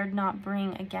Moses, dared not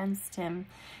bring against him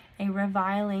a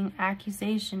reviling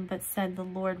accusation, but said, "The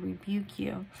Lord rebuke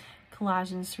you."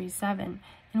 Colossians 3:7,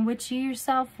 in which you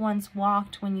yourself once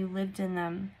walked when you lived in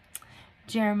them.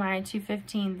 Jeremiah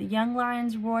 2:15, the young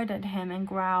lions roared at him and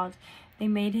growled. They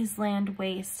made his land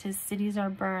waste. His cities are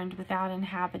burned without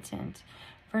inhabitant.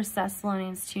 1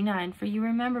 Thessalonians 2:9, for you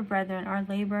remember, brethren, our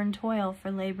labor and toil,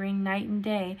 for laboring night and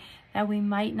day, that we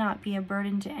might not be a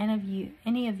burden to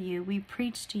any of you. We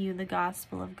preach to you the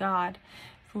gospel of God.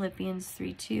 Philippians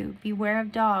 3:2, beware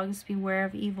of dogs, beware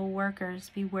of evil workers,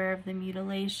 beware of the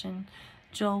mutilation.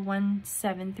 Joel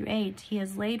 1:7-8, he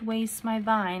has laid waste my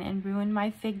vine and ruined my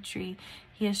fig tree.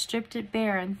 He has stripped it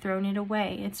bare and thrown it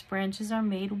away. Its branches are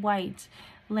made white.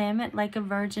 Lament like a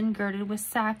virgin girded with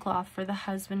sackcloth for the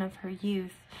husband of her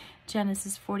youth.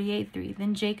 Genesis 48:3.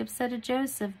 Then Jacob said to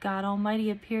Joseph, God Almighty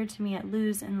appeared to me at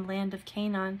Luz in the land of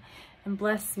Canaan and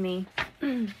blessed me.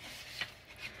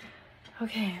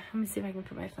 Okay, let me see if I can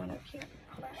put my phone up here.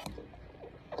 Hold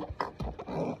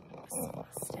on.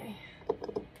 Let's stay.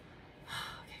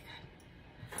 Okay, good.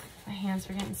 My hands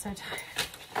are getting so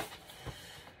tired.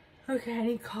 Okay, I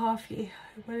need coffee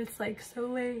when it's like so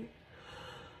late.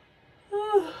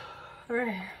 All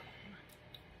right.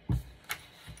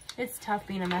 It's tough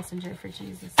being a messenger for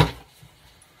Jesus.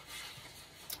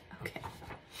 Okay.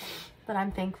 But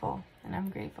I'm thankful and I'm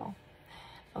grateful.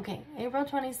 Okay, April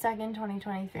 22nd,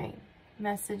 2023.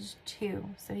 Message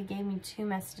 2. So he gave me 2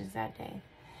 messages that day.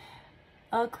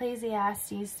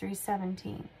 Ecclesiastes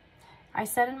 3:17. I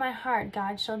said in my heart,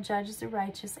 God shall judge the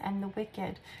righteous and the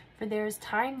wicked, for there is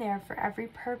time there for every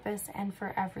purpose and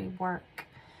for every work.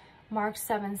 Mark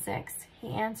 7:6.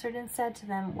 He answered and said to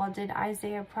them, well, did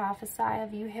Isaiah prophesy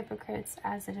of you hypocrites,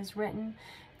 as it is written,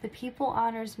 the people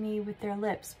honors me with their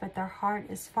lips, but their heart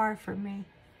is far from me.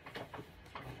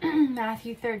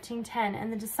 Matthew 13:10.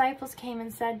 And the disciples came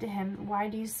and said to him, why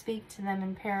do you speak to them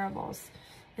in parables?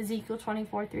 Ezekiel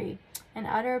 24:3. And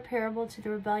utter a parable to the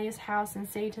rebellious house, and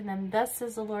say to them, thus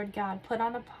says the Lord God, put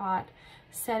on a pot,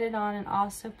 set it on, and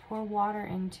also pour water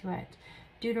into it.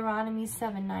 Deuteronomy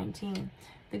 7:19.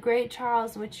 The great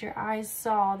trials which your eyes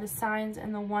saw, the signs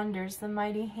and the wonders, the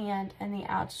mighty hand and the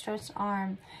outstretched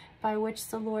arm, by which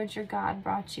the Lord your God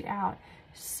brought you out,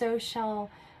 so shall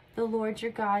the Lord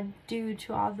your God do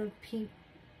to all the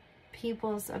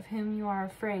peoples of whom you are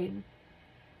afraid.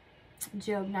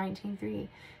 Job 19:3.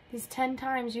 These 10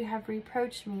 times you have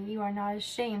reproached me. You are not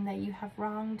ashamed that you have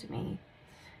wronged me.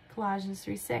 Colossians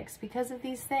 3:6. Because of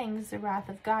these things, the wrath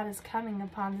of God is coming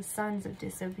upon the sons of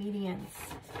disobedience.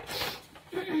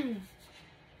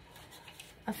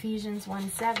 Ephesians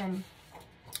 1:7.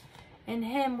 In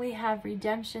him we have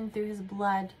redemption through his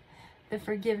blood, the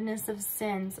forgiveness of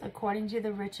sins according to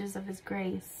the riches of his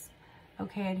grace.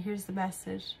 Okay, and here's the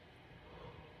message.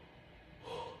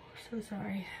 So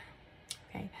sorry.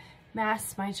 Okay.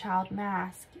 Mask, my child,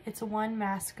 mask. It's one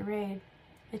masquerade.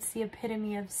 It's the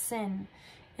epitome of sin.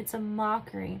 It's a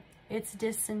mockery. It's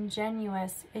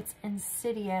disingenuous. It's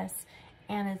insidious.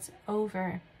 And it's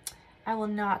over. I will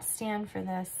not stand for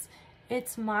this.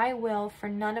 It's my will for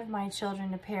none of my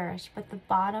children to perish, but the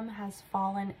bottom has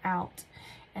fallen out,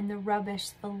 and the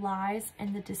rubbish, the lies,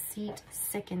 and the deceit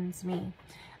sickens me.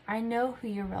 I know who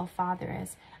your real father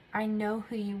is. I know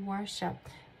who you worship.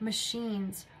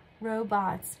 Machines,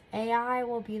 robots, AI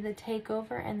will be the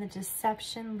takeover and the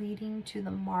deception leading to the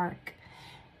mark.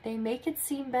 They make it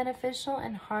seem beneficial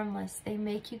and harmless. They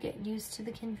make you get used to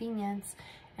the convenience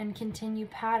and continue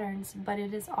patterns, but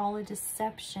it is all a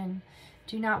deception.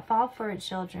 Do not fall for it,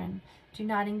 children. Do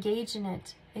not engage in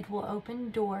it. It will open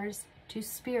doors to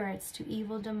spirits, to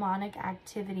evil demonic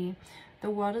activity. The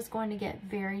world is going to get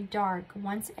very dark.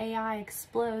 Once AI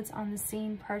explodes on the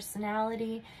scene,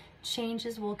 personality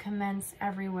changes will commence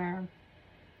everywhere.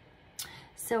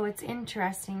 So it's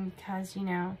interesting because, you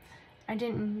know, I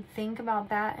didn't think about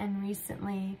that, and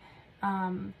recently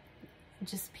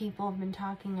just people have been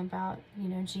talking about, you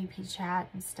know, GP chat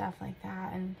and stuff like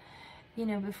that. And, you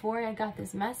know, before I got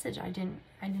this message, I didn't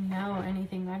know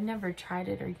anything. I've never tried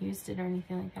it or used it or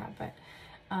anything like that, but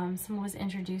someone was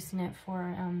introducing it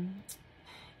for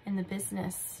in the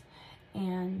business,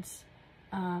 and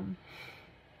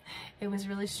it was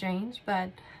really strange, but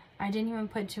I didn't even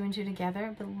put 2 and 2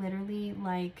 together. But literally,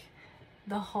 like,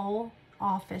 the whole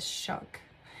office shook.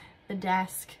 The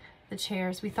desk, the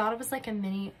chairs. We thought it was like a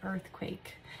mini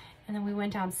earthquake. And then we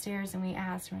went downstairs and we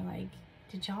asked, and we're like,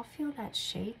 did y'all feel that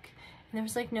shake? there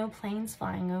was like no planes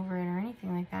flying over it or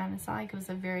anything like that. And it's not like it was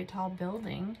a very tall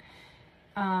building.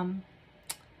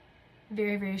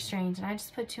 Very, very strange. And I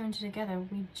just put two and two together.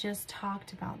 We just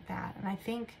talked about that. And I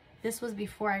think this was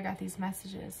before I got these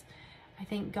messages. I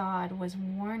think God was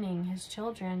warning his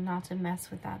children not to mess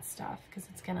with that stuff, because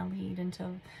it's going to lead into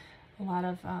a lot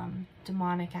of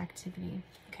demonic activity.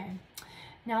 Okay.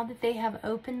 Now that they have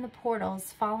opened the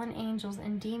portals, fallen angels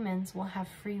and demons will have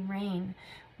free reign.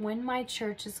 When my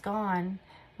church is gone,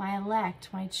 my elect,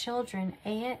 my children,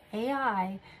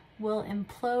 AI will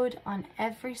implode on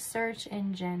every search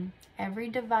engine. Every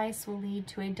device will lead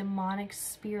to a demonic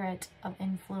spirit of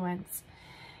influence.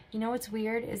 You know what's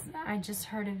weird is I just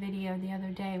heard a video the other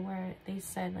day where they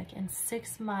said, like, in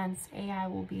 6 months, AI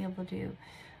will be able to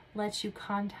let you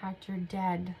contact your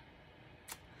dead.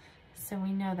 So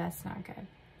we know that's not good.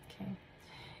 Okay.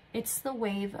 It's the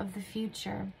wave of the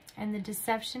future, and the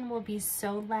deception will be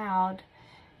so loud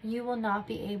you will not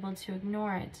be able to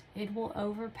ignore it. It will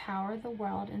overpower the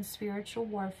world, and spiritual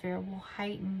warfare will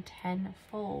heighten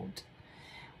tenfold.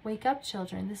 Wake up,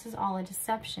 children. This is all a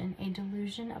deception, a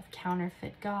delusion of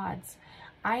counterfeit gods.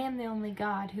 I am the only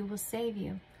God who will save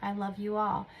you. I love you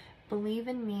all. Believe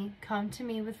in me. Come to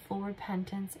me with full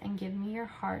repentance and give me your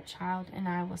heart, child, and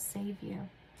I will save you.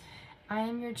 I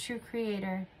am your true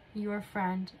creator, your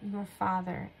friend, your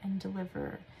father, and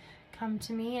deliverer. Come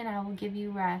to me and I will give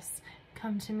you rest.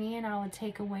 Come to me and I will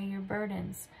take away your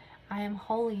burdens. I am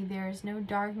holy. There is no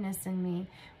darkness in me.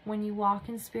 When you walk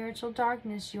in spiritual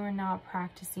darkness, you are not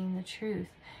practicing the truth.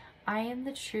 I am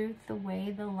the truth, the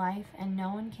way, the life, and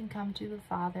no one can come to the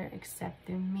Father except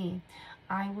through me.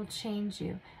 I will change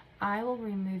you. I will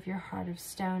remove your heart of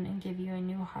stone and give you a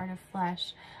new heart of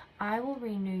flesh. I will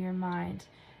renew your mind.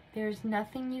 There is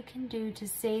nothing you can do to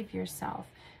save yourself.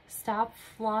 Stop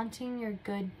flaunting your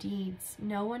good deeds.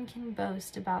 No one can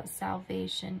boast about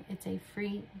salvation. It's a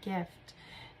free gift.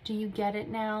 Do you get it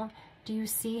now? Do you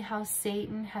see how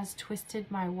Satan has twisted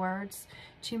my words?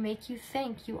 To make you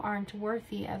think you aren't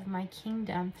worthy of my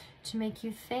kingdom. To make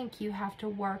you think you have to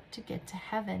work to get to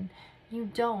heaven. You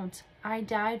don't. I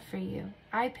died for you.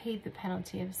 I paid the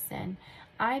penalty of sin.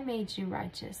 I made you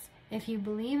righteous. If you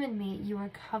believe in me, you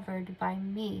are covered by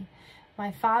me.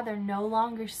 My Father no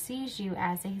longer sees you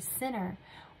as a sinner.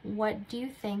 What do you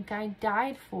think I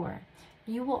died for?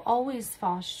 You will always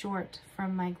fall short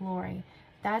from my glory.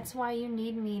 That's why you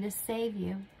need me to save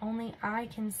you. Only I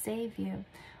can save you.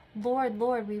 Lord,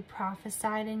 Lord, we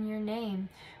prophesied in your name.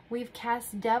 We've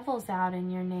cast devils out in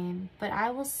your name. But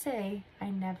I will say, I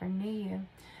never knew you.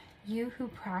 You who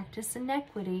practice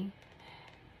iniquity.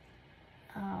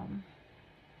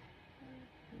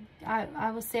 I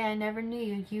will say, I never knew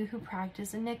you, you who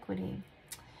practice iniquity.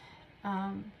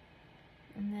 And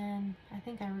then, I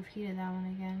think I repeated that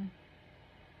one again.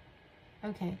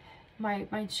 Okay.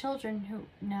 My children who,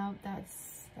 no,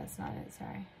 that's not it,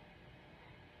 sorry.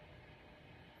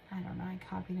 I don't know, I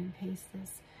copied and pasted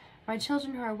this. My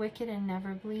children who are wicked and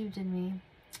never believed in me,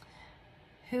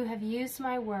 who have used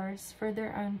my words for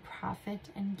their own profit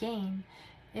and gain.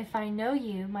 If I know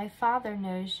you, my Father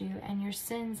knows you, and your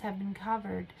sins have been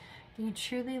covered. You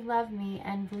truly love me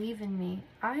and believe in me.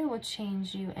 I will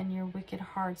change you, and your wicked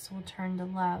hearts will turn to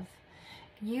love.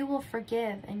 You will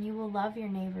forgive, and you will love your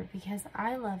neighbor, because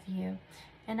I love you,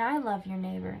 and I love your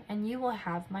neighbor, and you will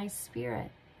have my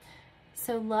spirit.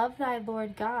 So love thy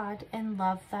Lord God, and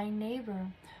love thy neighbor.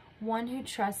 One who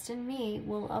trusts in me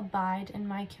will abide in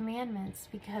my commandments,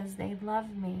 because they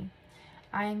love me.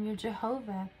 I am your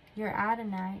Jehovah, your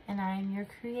Adonai, and I am your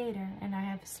Creator, and I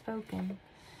have spoken.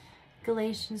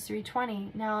 Galatians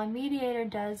 3:20. Now a mediator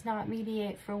does not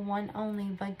mediate for one only,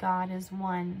 but God is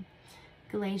one.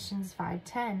 Galatians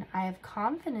 5:10. I have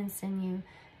confidence in you,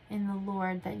 in the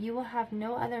Lord, that you will have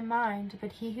no other mind,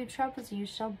 but he who troubles you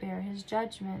shall bear his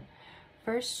judgment.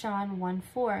 1 John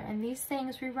 1:4. And these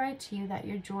things we write to you, that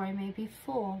your joy may be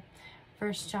full.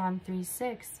 1 John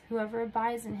 3:6. Whoever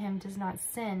abides in him does not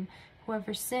sin.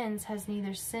 Whoever sins has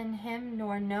neither seen him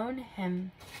nor known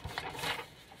him.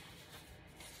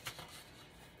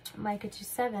 Micah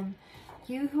 2:7.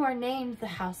 You who are named the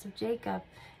house of Jacob,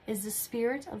 is the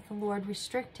spirit of the Lord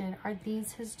restricted? Are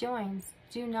these his doings?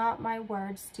 Do not my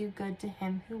words do good to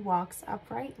him who walks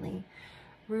uprightly?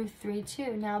 Ruth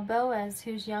 3:2. Now Boaz,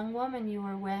 whose young woman you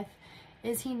were with,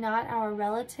 is he not our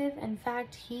relative? In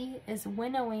fact, he is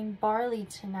winnowing barley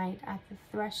tonight at the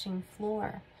threshing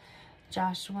floor.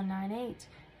 Joshua 9:8.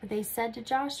 But they said to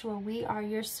Joshua, we are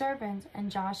your servants.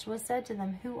 And Joshua said to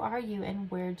them, who are you and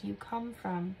where do you come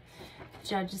from?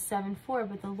 Judges 7:4.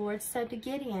 But the Lord said to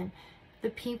Gideon, the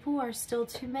people are still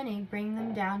too many. Bring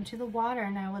them down to the water,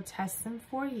 and I will test them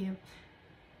for you.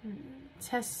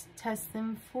 test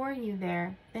them for you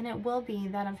there. Then it will be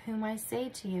that of whom I say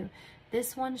to you,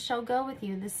 this one shall go with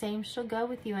you, the same shall go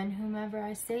with you, and whomever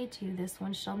I say to you, this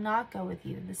one shall not go with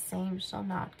you, the same shall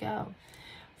not go.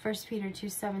 1 Peter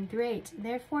 2:7-8.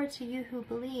 Therefore to you who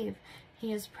believe,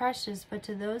 he is precious, but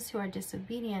to those who are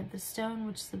disobedient, the stone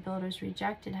which the builders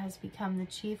rejected has become the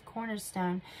chief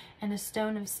cornerstone, and a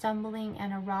stone of stumbling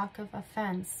and a rock of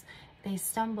offense. They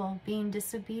stumble, being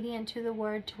disobedient to the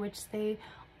word to which they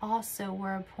also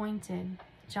were appointed.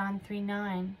 John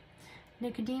 3:9.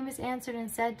 Nicodemus answered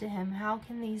and said to him, how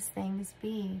can these things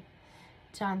be?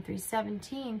 John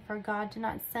 3:17. For God did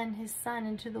not send his Son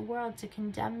into the world to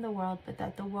condemn the world, but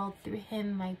that the world through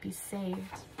him might be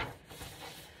saved.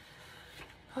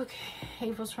 Okay,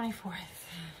 April 24th.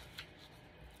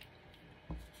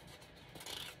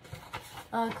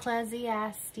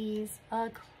 Ecclesiastes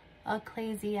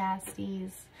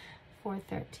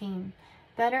 4:13.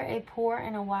 Better a poor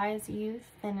and a wise youth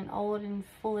than an old and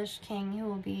foolish king who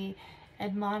will be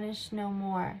admonished no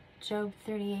more. Job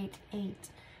 38:8.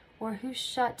 Or who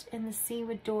shut in the sea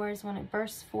with doors when it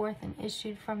burst forth and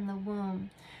issued from the womb.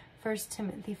 1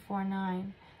 Timothy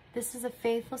 4:9. This is a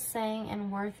faithful saying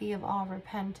and worthy of all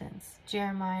repentance.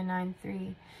 Jeremiah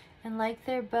 9:3. And like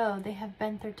their bow, they have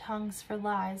bent their tongues for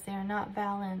lies. They are not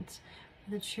valiant for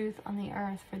the truth on the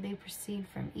earth, for they proceed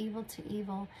from evil to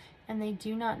evil, and they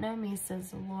do not know me,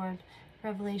 says the Lord.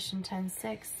 Revelation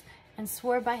 10:6. And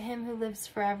swore by him who lives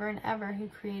forever and ever, who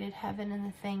created heaven and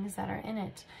the things that are in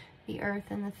it, the earth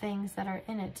and the things that are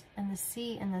in it, and the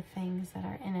sea and the things that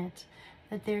are in it,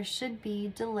 that there should be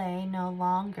delay no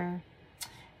longer.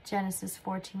 Genesis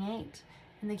 14:8.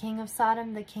 And the king of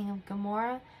Sodom, the king of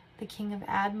Gomorrah, the king of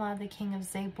Admah, the king of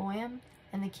Zeboim,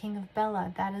 and the king of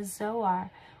Bela, that is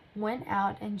Zoar, went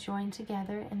out and joined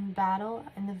together in battle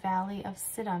in the valley of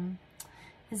Siddim.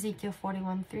 Ezekiel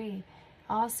 41:3.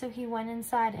 Also he went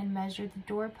inside and measured the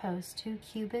doorpost 2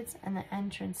 cubits, and the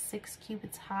entrance 6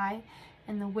 cubits high,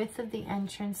 and the width of the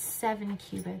entrance 7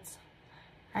 cubits.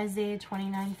 Isaiah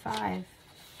 29:5.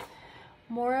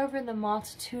 Moreover, the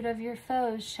multitude of your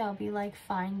foes shall be like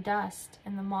fine dust,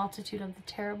 and the multitude of the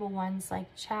terrible ones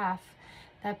like chaff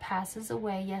that passes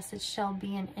away. Yes, it shall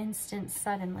be an instant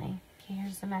suddenly. Okay,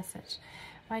 here's the message.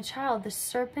 My child, the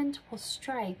serpent will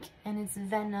strike, and its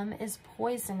venom is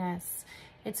poisonous.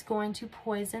 It's going to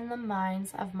poison the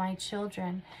minds of my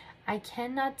children. I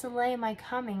cannot delay my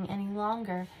coming any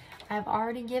longer. I have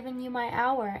already given you my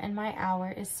hour, and my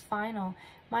hour is final.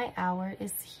 My hour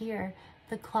is here.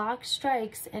 The clock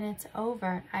strikes and it's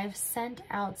over. I've sent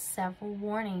out several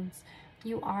warnings.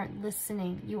 You aren't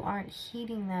listening. You aren't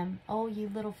heeding them. Oh, you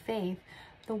little faith.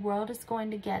 The world is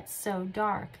going to get so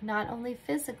dark, not only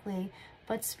physically,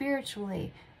 but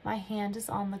spiritually. My hand is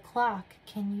on the clock.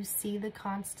 Can you see the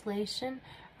constellation?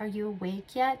 Are you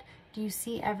awake yet? Do you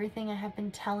see everything I have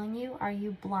been telling you? Are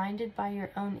you blinded by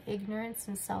your own ignorance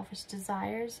and selfish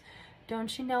desires?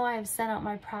 Don't you know I have sent out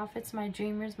my prophets, my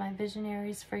dreamers, my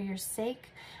visionaries for your sake?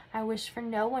 I wish for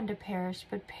no one to perish,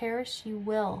 but perish you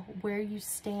will where you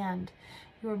stand.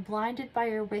 You are blinded by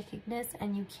your wickedness,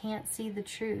 and you can't see the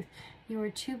truth. You are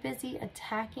too busy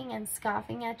attacking and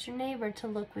scoffing at your neighbor to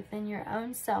look within your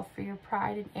own self for your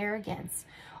pride and arrogance.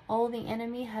 Oh, the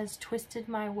enemy has twisted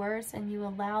my words, and you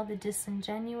allow the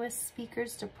disingenuous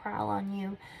speakers to prowl on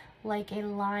you like a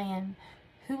lion.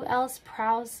 Who else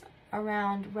prowls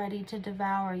around ready to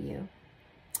devour you?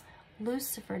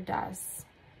 Lucifer does.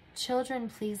 Children,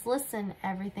 please listen.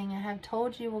 Everything I have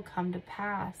told you will come to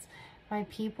pass. My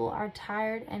people are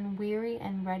tired and weary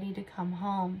and ready to come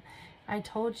home. I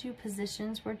told you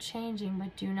positions were changing,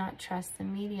 but do not trust the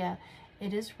media.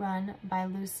 It is run by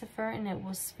Lucifer, and it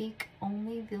will speak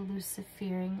only the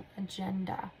Luciferian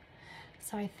agenda.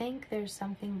 So I think there's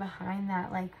something behind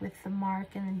that, like with the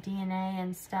mark and the DNA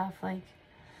and stuff. Like,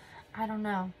 I don't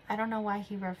know. I don't know why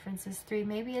he references 3.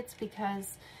 Maybe it's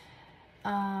because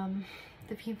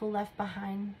the people left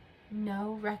behind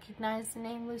recognize the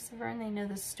name Lucifer, and they know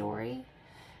the story.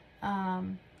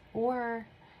 Or,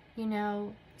 you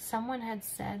know, someone had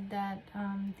said that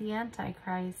the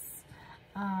Antichrist,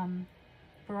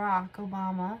 Barack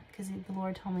Obama, because the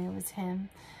Lord told me it was him,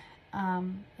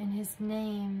 and his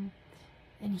name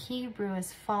in Hebrew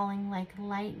is falling like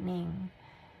lightning.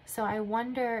 So I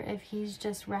wonder if he's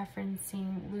just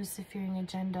referencing Luciferian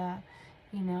agenda,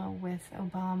 you know, with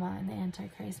Obama and the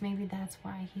Antichrist. Maybe that's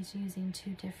why he's using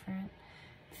 2 different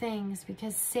things,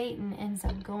 because Satan ends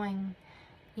up going,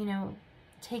 you know,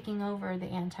 taking over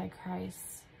the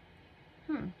Antichrist.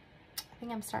 I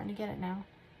think I'm starting to get it now.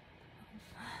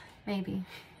 Maybe.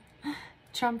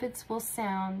 Trumpets will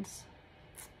sound.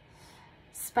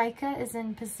 Spica is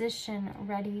in position,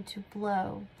 ready to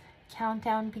blow.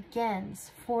 Countdown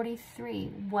begins.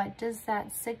 43. What does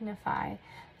that signify?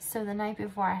 So the night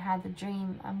before I had the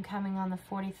dream, I'm coming on the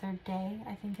 43rd day,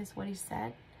 I think is what he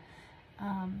said.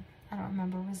 I don't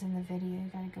remember, it was in the video, you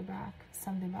gotta go back.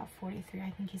 Something about 43, I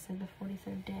think he said the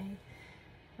 43rd day.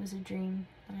 It was a dream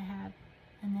that I had.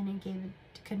 And then he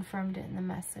confirmed it in the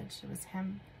message. It was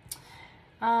him.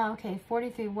 Okay,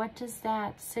 43, what does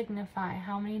that signify?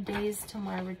 How many days till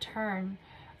my return?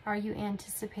 Are you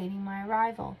anticipating my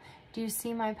arrival? Do you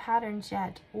see my patterns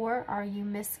yet? Or are you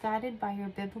misguided by your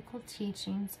biblical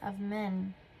teachings of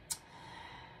men?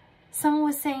 Someone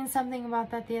was saying something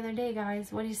about that the other day,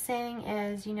 guys. What he's saying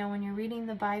is, you know, when you're reading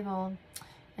the Bible,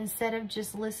 instead of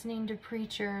just listening to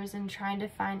preachers and trying to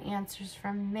find answers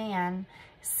from man,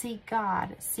 seek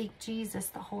God, seek Jesus,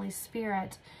 the Holy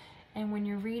Spirit. And when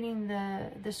you're reading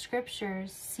the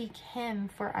scriptures, seek him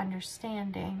for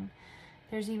understanding.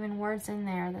 There's even words in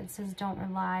there that says don't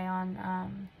rely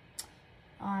on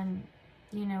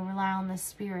rely on the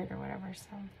Spirit or whatever. So,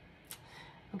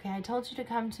 okay, I told you to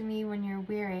come to me when you're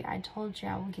weary. I told you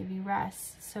I will give you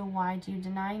rest. So why do you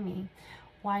deny me?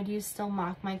 Why do you still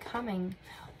mock my coming?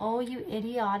 Oh, you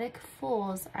idiotic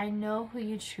fools, I know who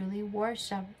you truly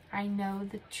worship. I know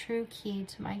the true key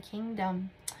to my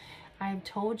kingdom. I have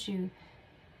told you.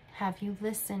 Have you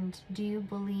listened? Do you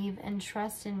believe and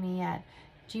trust in me yet?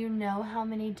 Do you know how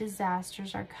many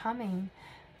disasters are coming?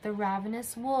 The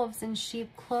ravenous wolves in sheep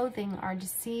clothing are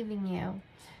deceiving you.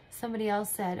 Somebody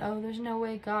else said, oh, there's no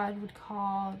way God would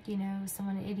call,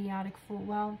 someone an idiotic fool.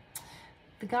 Well,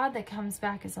 the God that comes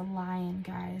back is a lion,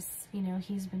 guys.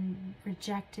 He's been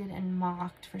rejected and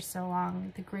mocked for so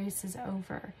long. The grace is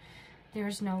over.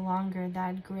 There's no longer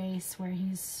that grace where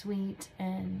he's sweet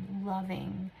and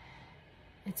loving.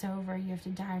 It's over. You have to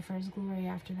die for his glory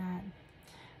after that.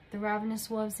 The ravenous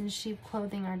wolves in sheep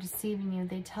clothing are deceiving you.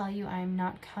 They tell you I am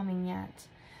not coming yet.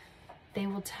 They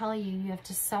will tell you you have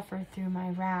to suffer through my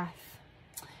wrath.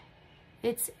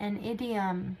 It's an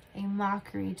idiom, a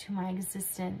mockery to my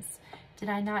existence. Did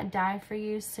I not die for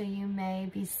you so you may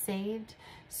be saved?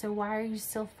 So why are you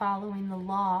still following the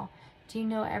law? Do you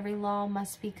know every law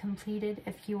must be completed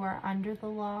if you are under the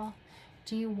law?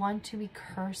 Do you want to be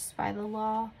cursed by the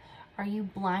law? Are you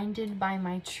blinded by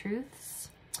my truths?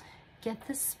 Get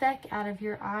the speck out of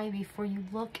your eye before you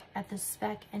look at the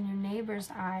speck in your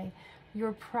neighbor's eye.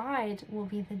 Your pride will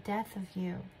be the death of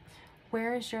you.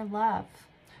 Where is your love?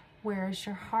 Where is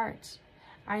your heart?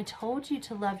 I told you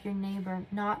to love your neighbor,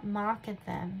 not mock at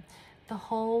them. The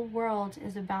whole world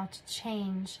is about to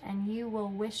change, and you will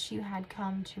wish you had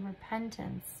come to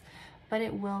repentance, but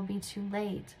it will be too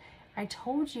late. I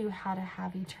told you how to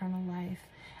have eternal life.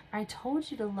 I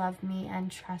told you to love me and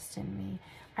trust in me.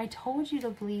 I told you to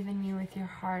believe in me with your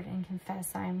heart and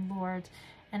confess I am Lord,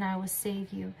 and I will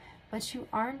save you. But you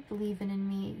aren't believing in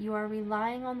me. You are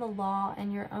relying on the law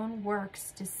and your own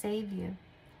works to save you.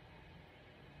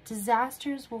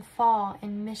 Disasters will fall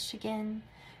in Michigan,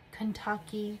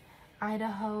 Kentucky,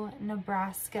 Idaho,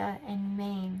 Nebraska, and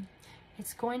Maine.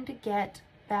 It's going to get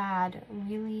bad,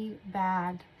 really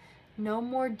bad. No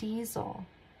more diesel.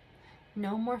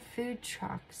 No more food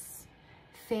trucks.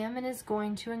 Famine is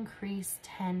going to increase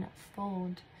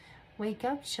tenfold. Wake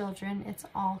up, children, it's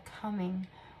all coming.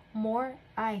 More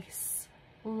ice,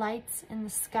 lights in the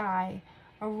sky,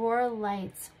 aurora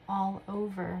lights all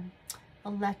over,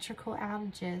 electrical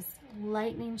outages,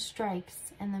 lightning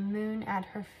strikes, and the moon at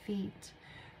her feet.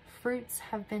 Fruits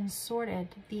have been sorted,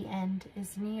 the end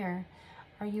is near.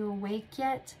 Are you awake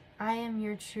yet? I am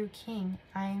your true king.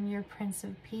 I am your Prince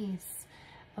of Peace.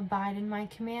 Abide in my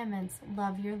commandments.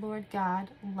 Love your Lord God.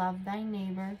 Love thy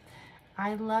neighbor.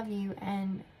 I love you,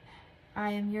 and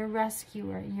I am your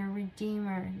rescuer, your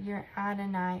redeemer, your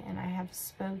Adonai, and I have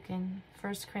spoken.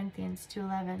 1 Corinthians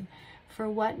 2:11. For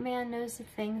what man knows the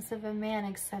things of a man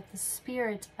except the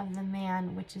spirit of the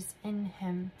man which is in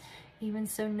him? Even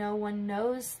so, no one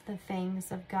knows the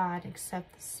things of God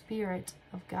except the Spirit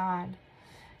of God.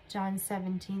 John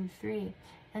 17:3.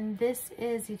 And this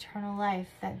is eternal life,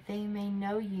 that they may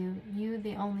know you, you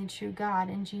the only true God,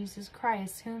 and Jesus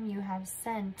Christ, whom you have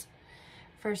sent.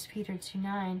 1 Peter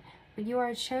 2:9. But you are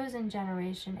a chosen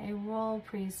generation, a royal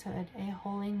priesthood, a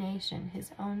holy nation,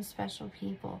 his own special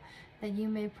people, that you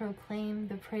may proclaim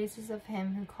the praises of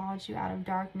him who called you out of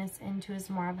darkness into his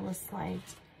marvelous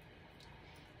light.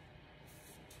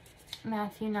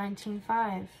 Matthew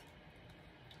 19:5.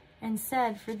 And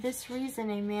said, for this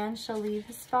reason a man shall leave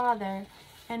his father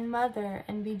and mother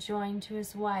and be joined to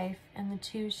his wife, and the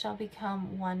two shall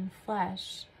become one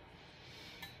flesh.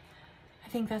 I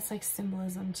think that's like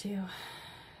symbolism too.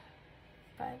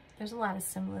 But there's a lot of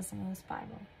symbolism in this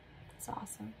Bible. It's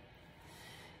awesome.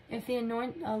 If the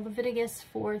Leviticus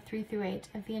 4:3-8,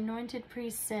 if the anointed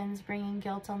priest sins, bringing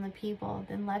guilt on the people,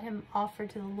 then let him offer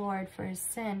to the Lord for his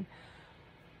sin,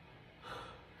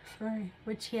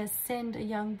 which he has sinned, a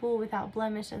young bull without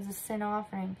blemish as a sin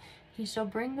offering. He shall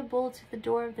bring the bull to the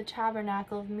door of the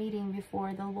tabernacle of meeting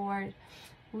before the Lord,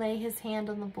 lay his hand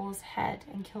on the bull's head,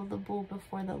 and kill the bull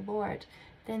before the Lord.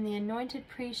 Then the anointed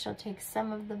priest shall take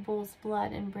some of the bull's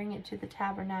blood and bring it to the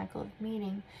tabernacle of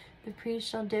meeting. The priest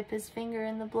shall dip his finger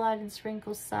in the blood and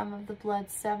sprinkle some of the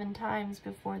blood 7 times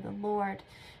before the Lord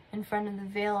in front of the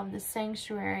veil of the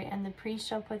sanctuary, and the priest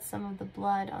shall put some of the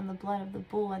blood on the blood of the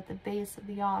bull at the base of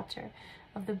the altar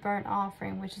of the burnt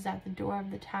offering, which is at the door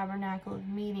of the tabernacle of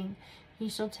meeting. He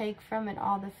shall take from it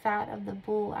all the fat of the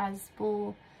bull as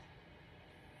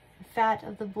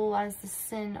the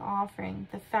sin offering,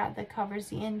 the fat that covers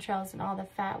the entrails, and all the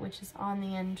fat which is on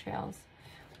the entrails.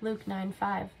 Luke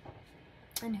 9:5.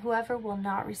 And whoever will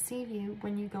not receive you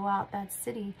when you go out that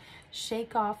city,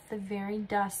 shake off the very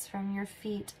dust from your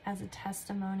feet as a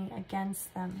testimony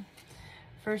against them.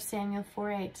 1 Samuel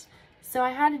 4:8. So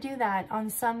I had to do that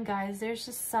on some guys. There's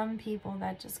just some people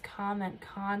that just comment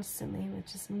constantly with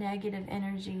just negative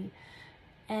energy.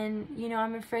 And, you know,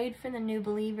 I'm afraid for the new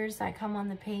believers that come on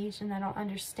the page and that don't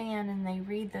understand, and they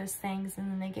read those things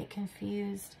and then they get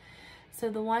confused.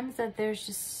 So the ones that there's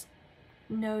just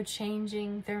no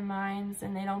changing their minds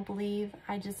and they don't believe,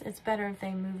 it's better if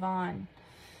they move on.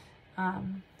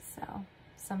 So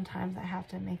sometimes I have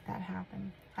to make that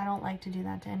happen. I don't like to do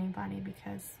that to anybody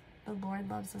because the Lord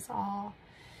loves us all.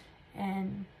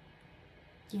 And,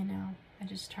 you know, I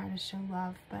just try to show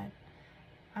love, but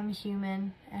I'm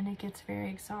human and it gets very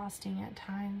exhausting at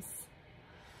times.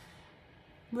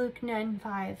 Luke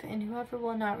 9:5, and whoever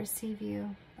will not receive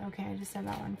you. Okay, I just said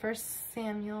that one. 1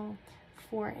 Samuel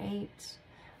 4:8.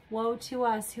 Woe to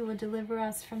us who will deliver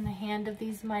us from the hand of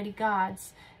these mighty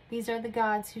gods. These are the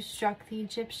gods who struck the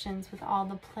Egyptians with all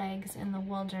the plagues in the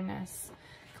wilderness.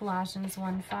 Colossians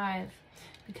 1:5.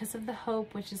 Because of the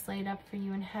hope which is laid up for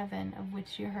you in heaven, of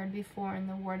which you heard before in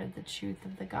the word of the truth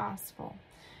of the gospel.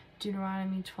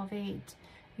 Deuteronomy 12:8.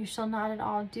 You shall not at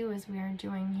all do as we are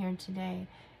doing here today,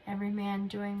 every man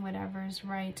doing whatever is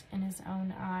right in his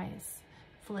own eyes.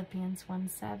 Philippians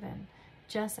 1:7.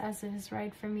 Just as it is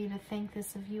right for me to think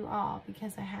this of you all,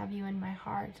 because I have you in my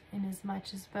heart,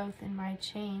 inasmuch as both in my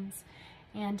chains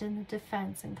and in the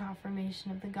defense and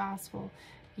confirmation of the gospel,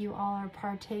 you all are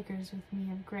partakers with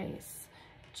me of grace.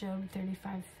 Job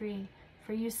 35:3.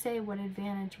 For you say, what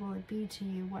advantage will it be to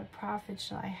you? What profit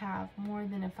shall I have more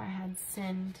than if I had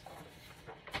sinned?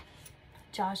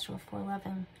 Joshua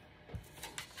 4:11.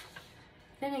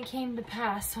 Then it came to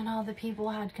pass, when all the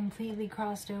people had completely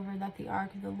crossed over, that the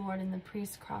ark of the Lord and the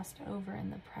priests crossed over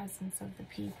in the presence of the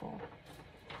people.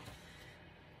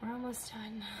 We're almost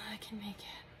done. I can make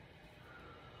it.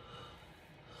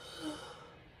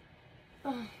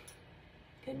 Oh,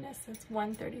 goodness, it's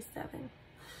 1:37.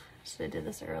 Should have did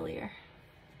this earlier.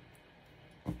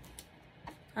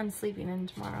 I'm sleeping in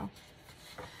tomorrow.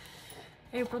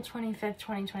 April 25th,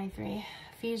 2023.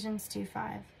 Ephesians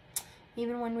 2:5.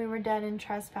 Even when we were dead in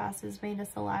trespasses, made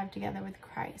us alive together with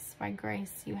Christ. By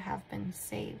grace you have been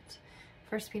saved.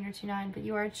 1 Peter 2:9. But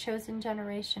you are a chosen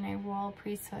generation, a royal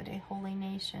priesthood, a holy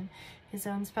nation, his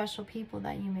own special people,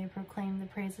 that you may proclaim the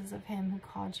praises of him who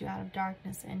called you out of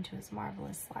darkness into his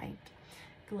marvelous light.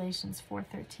 Galatians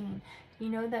 4:13. You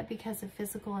know that because of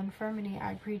physical infirmity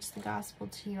I preached the gospel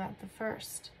to you at the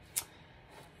first.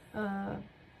 1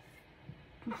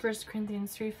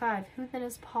 Corinthians 3:5. Who then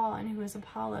is Paul and who is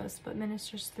Apollos, but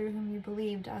ministers through whom you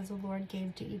believed, as the Lord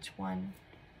gave to each one?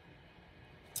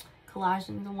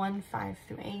 Colossians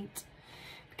 1:5-8.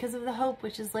 Because of the hope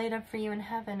which is laid up for you in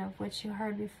heaven, of which you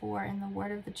heard before in the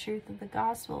word of the truth of the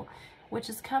gospel, which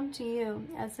has come to you,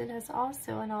 as it has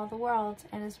also in all the world,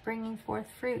 and is bringing forth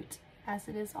fruit, as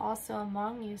it is also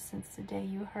among you since the day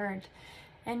you heard,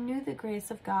 and knew the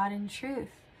grace of God in truth,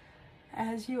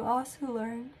 as you also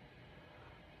learned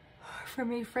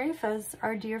from Epaphras,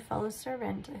 our dear fellow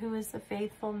servant, who is the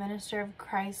faithful minister of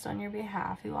Christ on your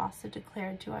behalf, who also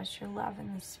declared to us your love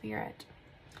in the Spirit.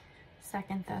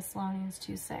 2 Thessalonians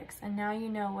 2:6. And now you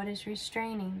know what is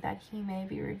restraining, that he may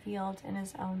be revealed in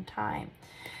his own time.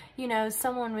 You know,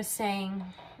 someone was saying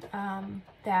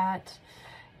that,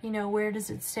 you know, where does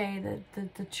it say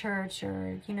that the church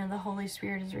or, you know, the Holy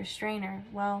Spirit is a restrainer?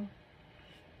 Well,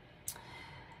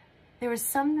 there was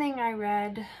something I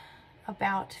read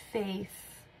about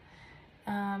faith,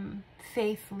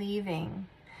 faith leaving,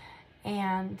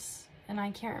 and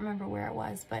I can't remember where it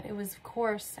was, but it was, of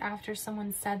course, after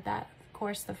someone said that, of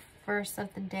course, the verse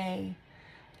of the day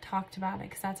talked about it,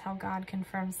 because that's how God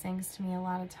confirms things to me a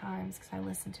lot of times, because I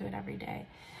listen to it every day.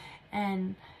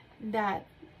 And that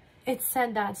it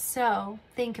said that. So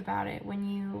think about it. When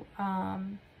you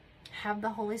have the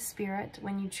Holy Spirit,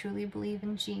 when you truly believe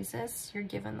in Jesus, you're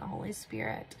given the Holy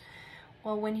Spirit.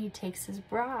 Well, when he takes his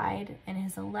bride and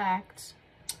his elect,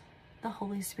 the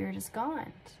Holy Spirit is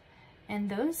gone. And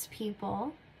those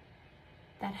people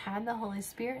that had the Holy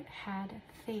Spirit had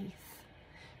faith.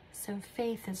 So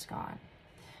faith is gone.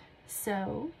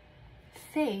 So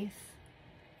faith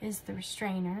is the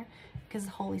restrainer, because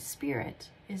the Holy Spirit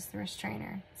is the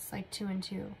restrainer. It's like 2 and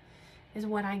 2 is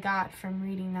what I got from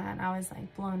reading that. And I was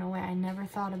like blown away. I never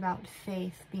thought about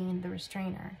faith being the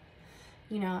restrainer.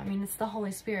 You know, I mean, it's the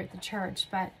Holy Spirit, the church,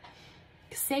 but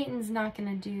Satan's not going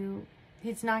to do,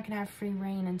 he's not going to have free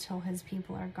reign until his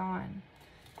people are gone,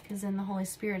 because then the Holy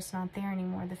Spirit's not there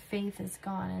anymore. The faith is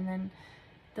gone. And then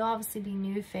there'll obviously be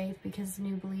new faith, because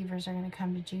new believers are going to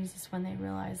come to Jesus when they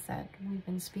realize that we've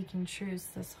been speaking truths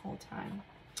this whole time.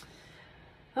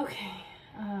 Okay,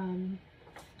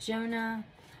 Jonah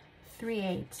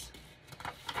 3:8.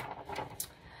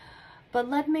 But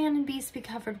let man and beast be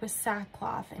covered with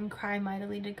sackcloth and cry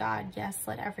mightily to God. Yes,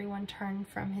 let everyone turn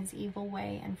from his evil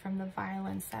way and from the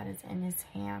violence that is in his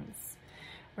hands.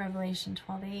 Revelation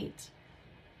 12:8.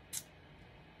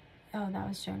 Oh, that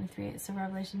was Jonah 3:8. So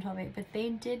Revelation 12:8. But they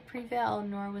did prevail,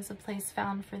 nor was a place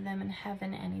found for them in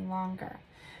heaven any longer.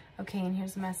 Okay, and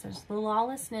here's the message. The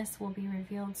lawlessness will be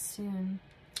revealed soon.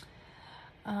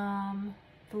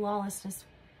 The lawlessness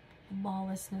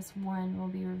 1 will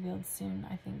be revealed soon,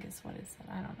 I think is what it said.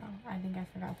 I don't know. I think I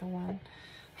forgot the 1.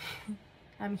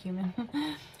 I'm human.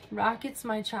 Rockets,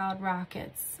 my child,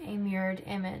 rockets. A mirrored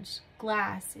image.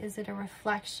 Glass. Is it a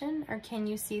reflection, or can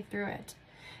you see through it?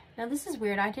 Now, this is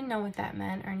weird. I didn't know what that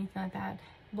meant or anything like that.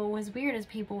 But what was weird is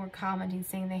people were commenting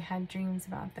saying they had dreams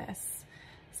about this.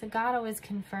 So God always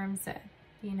confirms it,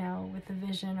 you know, with a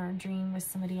vision or a dream with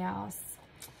somebody else.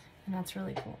 And that's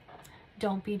really cool.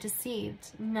 Don't be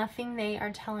deceived. Nothing they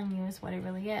are telling you is what it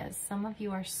really is. Some of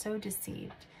you are so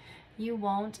deceived. You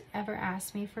won't ever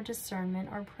ask me for discernment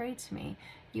or pray to me.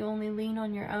 You only lean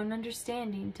on your own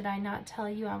understanding. Did I not tell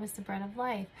you I was the bread of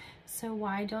life? So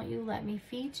why don't you let me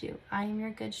feed you? I am your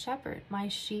good shepherd. My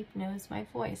sheep knows my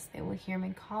voice. They will hear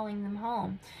me calling them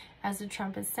home. As the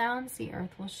trumpet sounds, the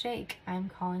earth will shake. I am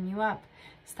calling you up.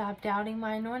 Stop doubting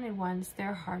my anointed ones.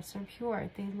 Their hearts are pure.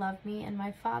 They love me, and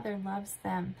my Father loves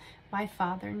them. My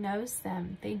Father knows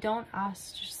them. They don't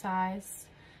ostracize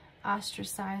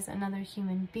another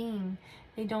human being.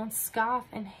 They don't scoff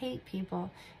and hate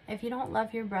people. If you don't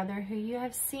love your brother who you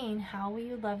have seen, how will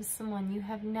you love someone you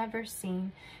have never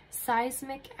seen?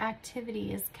 Seismic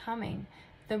activity is coming.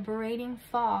 The berating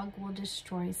fog will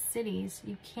destroy cities.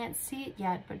 You can't see it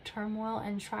yet, but turmoil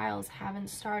and trials haven't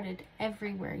started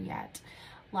everywhere yet.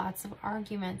 Lots of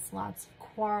arguments, lots of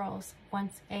quarrels.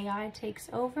 Once AI takes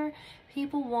over,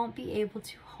 people won't be able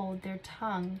to hold their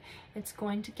tongue. It's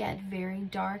going to get very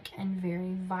dark and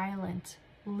very violent.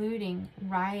 Looting,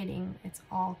 rioting, it's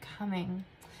all coming.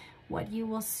 What you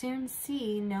will soon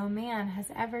see, no man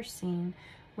has ever seen.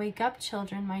 Wake up,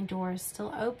 children, my door is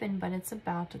still open, but it's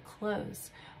about to close.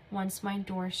 Once my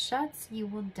door shuts, you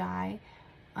will die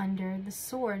under the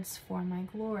swords for my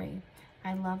glory.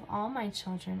 I love all my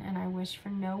children, and I wish for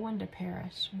no one to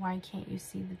perish. Why can't you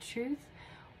see the truth?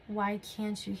 Why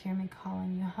can't you hear me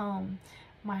calling you home?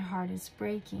 My heart is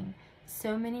breaking.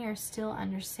 So many are still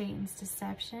under Satan's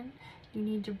deception. You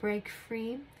need to break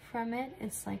free from it.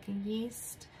 It's like a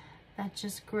yeast that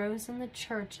just grows in the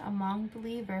church among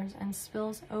believers and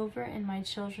spills over in my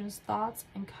children's thoughts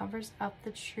and covers up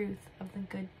the truth of the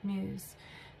good news.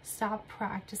 Stop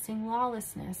practicing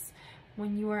lawlessness.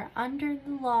 When you are under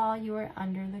the law, you are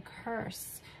under the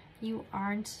curse. You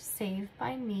aren't saved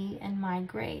by me and my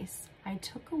grace. I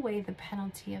took away the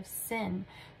penalty of sin.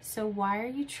 So why are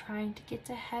you trying to get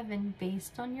to heaven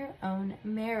based on your own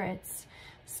merits?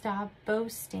 Stop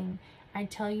boasting. I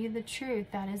tell you the truth,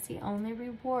 that is the only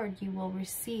reward you will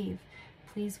receive.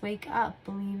 Please wake up,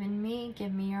 believe in me,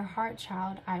 give me your heart,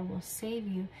 child, I will save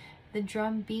you. The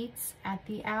drum beats at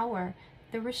the hour,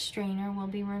 the restrainer will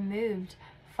be removed.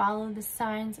 Follow the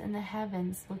signs in the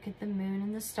heavens, look at the moon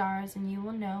and the stars, and you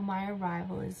will know my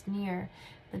arrival is near.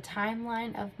 The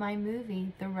timeline of my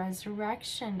movie, the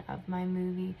resurrection of my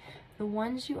movie, the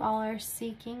ones you all are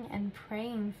seeking and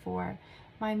praying for.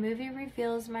 My movie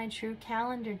reveals my true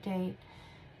calendar date.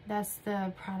 That's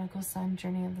the Prodigal Son,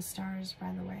 Journey of the Stars,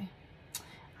 by the way.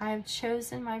 I have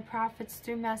chosen my prophets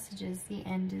through messages. The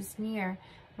end is near.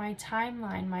 My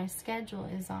timeline, my schedule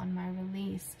is on my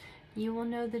release. You will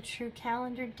know the true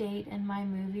calendar date and my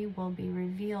movie will be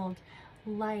revealed.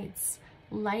 Lights,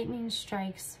 Lightning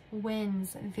strikes,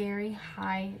 winds, very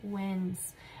high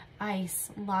winds, ice,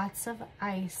 lots of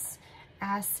ice,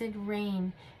 acid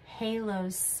rain,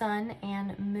 halos, sun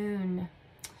and moon,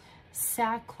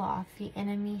 sackcloth, the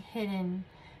enemy hidden.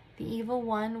 The evil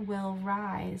one will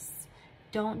rise.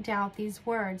 Don't doubt these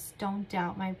words. Don't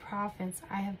doubt my prophets.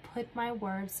 I have put my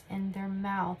words in their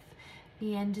mouth.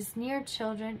 The end is near,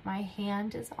 children. My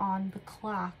hand is on the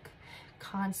clock.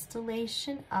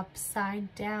 Constellation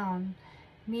upside down.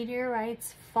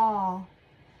 Meteorites fall.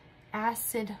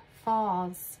 Acid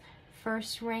falls.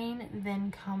 First rain,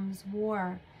 then comes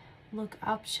war. Look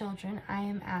up, children. I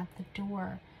am at the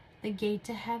door. The gate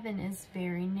to heaven is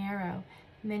very narrow.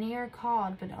 Many are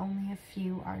called, but only a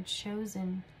few are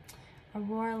chosen.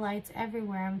 Aurora lights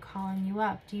everywhere. I'm calling you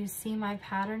up. Do you see my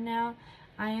pattern now?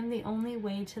 I am the only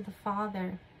way to the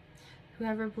Father.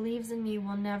 Whoever believes in me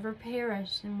will never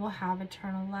perish and will have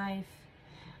eternal life.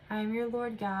 I am your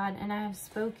Lord God, and I have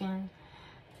spoken.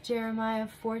 Jeremiah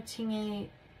 14:8.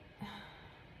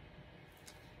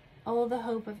 Oh, the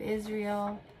hope of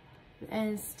Israel in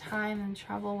its time and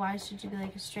trouble. Why should you be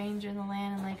like a stranger in the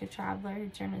land and like a traveler who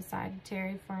turned aside to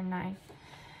tarry for a night?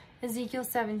 Ezekiel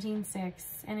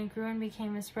 17:6. And it grew and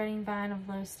became a spreading vine of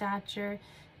low stature.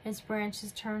 Its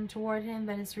branches turned toward him,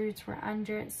 but its roots were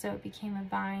under it, so it became a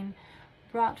vine,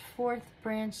 brought forth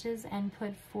branches and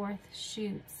put forth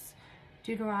shoots.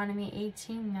 Deuteronomy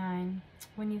 18:9.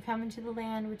 When you come into the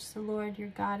land which the Lord your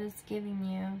God is giving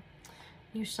you,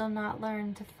 you shall not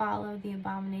learn to follow the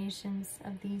abominations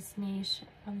of those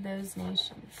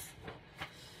nations.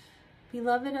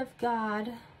 Beloved of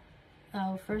God,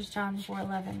 1 John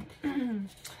 4:11.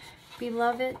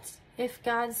 Beloved, if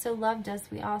God so loved us,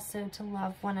 we also to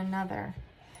love one another.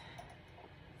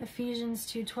 Ephesians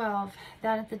 2:12.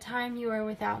 That at the time you were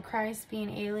without Christ, being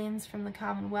aliens from the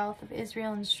commonwealth of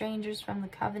Israel and strangers from the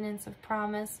covenants of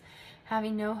promise,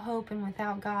 having no hope and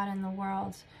without God in the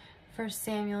world. 1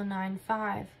 Samuel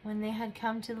 9:5. When they had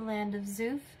come to the land of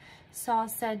Zuph, Saul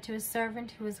said to his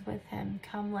servant who was with him,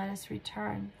 Come, let us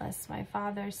return, lest my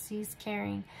father cease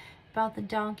caring about the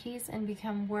donkeys and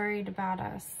become worried about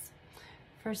us.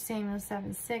 1 Samuel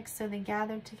 7:6. So they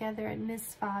gathered together at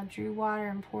Mizpah, drew water,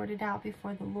 and poured it out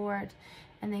before the Lord.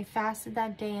 And they fasted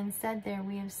that day and said there,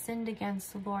 We have sinned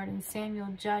against the Lord. And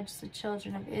Samuel judged the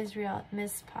children of Israel at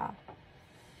Mizpah.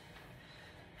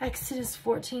 Exodus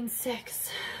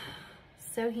 14:6.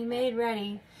 So he made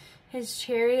ready his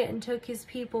chariot and took his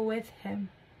people with him.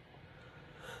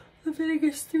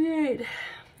 Leviticus 3:8.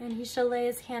 And he shall lay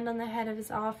his hand on the head of his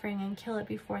offering and kill it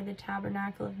before the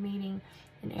tabernacle of meeting,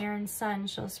 and Aaron's son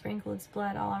shall sprinkle its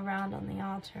blood all around on the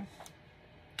altar.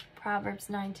 Proverbs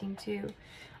 19:2.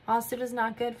 Also it is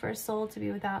not good for a soul to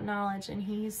be without knowledge, and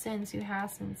he who sins who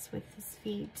hastens with his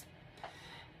feet.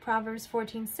 Proverbs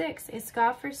 14:6. A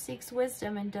scoffer seeks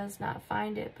wisdom and does not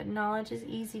find it, but knowledge is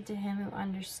easy to him who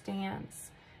understands.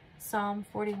 Psalm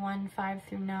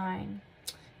 41:5-9.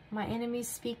 My enemies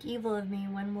speak evil of me.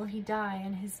 When will he die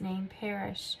and his name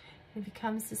perish? If he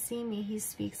comes to see me, he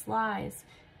speaks lies.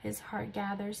 His heart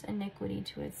gathers iniquity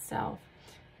to itself.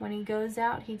 When he goes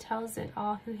out, he tells it.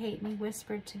 All who hate me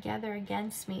whisper together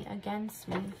against me, against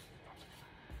me.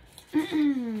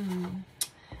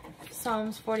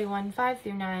 Psalms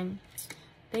 41:5-9.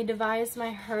 They devise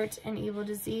my hurt and evil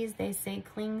disease. They say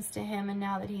clings to him, and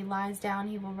now that he lies down,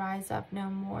 he will rise up no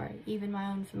more. Even my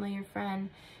own familiar friend,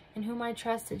 in whom I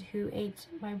trusted, who ate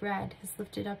my bread, has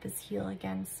lifted up his heel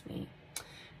against me.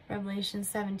 Revelation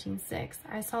 17:6.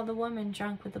 I saw the woman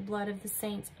drunk with the blood of the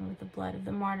saints and with the blood of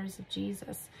the martyrs of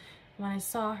Jesus. When I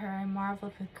saw her, I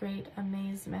marveled with great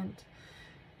amazement.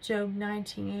 Job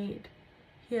 19:8.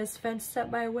 He has fenced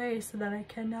up my way so that I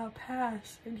cannot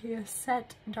pass, and he has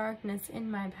set darkness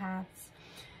in my paths.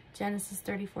 Genesis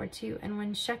 34:2. And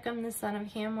when Shechem the son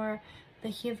of Hamor, the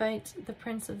Hivite, the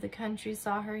prince of the country,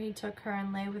 saw her, he took her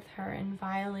and lay with her and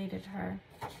violated her.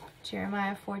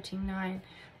 Jeremiah 14:9.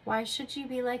 Why should you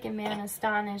be like a man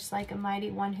astonished, like a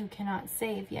mighty one who cannot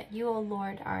save? Yet you, O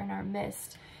Lord, are in our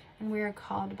midst, and we are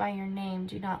called by your name.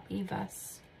 Do not leave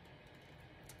us.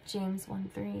 James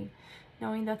 1:3.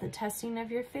 Knowing that the testing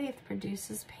of your faith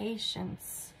produces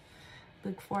patience.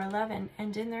 Luke 4:11.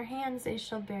 And in their hands they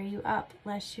shall bear you up,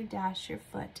 lest you dash your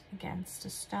foot against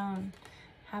a stone.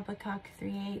 Habakkuk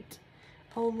 3:8.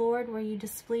 O Lord, were you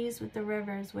displeased with the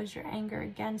rivers? Was your anger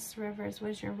against the rivers?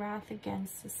 Was your wrath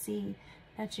against the sea?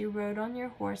 That you rode on your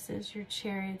horses, your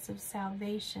chariots of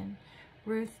salvation.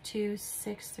 Ruth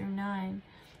 2:6-9.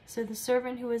 So the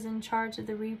servant who was in charge of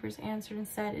the reapers answered and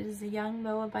said, It is a young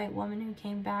Moabite woman who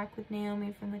came back with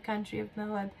Naomi from the country of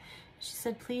Moab. She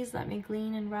said, Please let me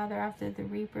glean and rather after the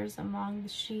reapers among the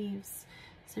sheaves.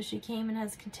 So she came and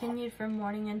has continued from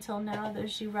morning until now, though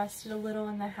she rested a little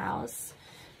in the house.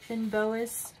 Then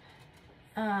Boaz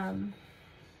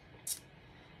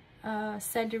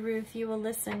said to Ruth, "You will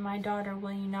listen, my daughter,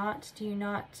 will you not? Do you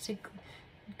not to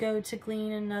go to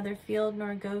glean in another field,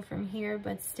 nor go from here,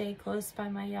 but stay close by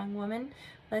my young woman?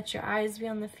 Let your eyes be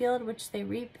on the field which they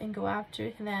reap, and go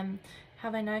after them.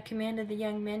 Have I not commanded the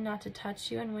young men not to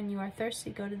touch you? And when you are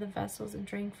thirsty, go to the vessels and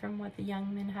drink from what the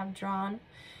young men have drawn."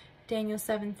 Daniel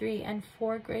 7:3, and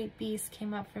 4 great beasts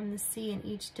came up from the sea, and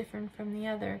each different from the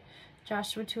other.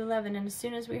 Joshua 2:11, and as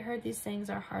soon as we heard these things,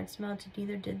 our hearts melted,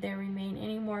 neither did there remain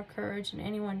any more courage in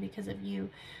anyone because of you.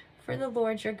 For the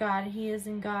Lord your God, he is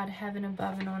in God, heaven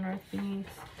above and on earth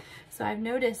beneath. So I've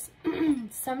noticed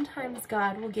sometimes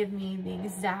God will give me the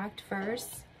exact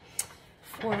verse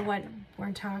for what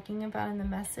we're talking about in the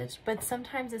message, but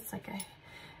sometimes it's like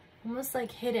almost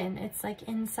like hidden. It's like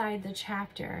inside the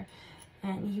chapter,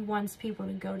 and he wants people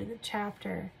to go to the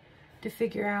chapter to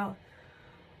figure out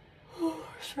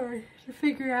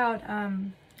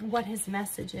what his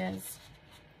message is,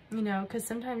 you know, because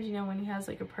sometimes, you know, when he has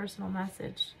like a personal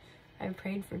message, I've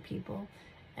prayed for people,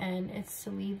 and it's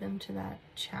to lead them to that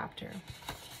chapter,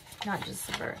 not just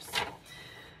the verse.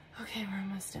 Okay, we're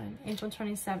almost done. April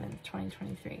 27th,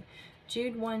 2023.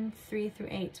 Jude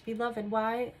 1:3-8. Beloved,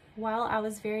 while I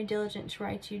was very diligent to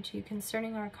write to you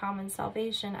concerning our common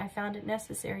salvation, I found it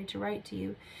necessary to write to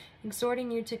you, exhorting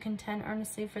you to contend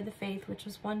earnestly for the faith which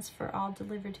was once for all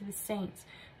delivered to the saints.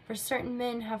 For certain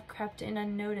men have crept in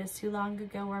unnoticed, who long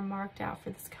ago were marked out for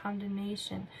this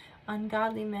condemnation,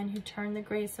 ungodly men who turn the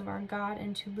grace of our God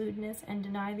into lewdness and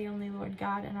deny the only Lord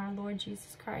God and our Lord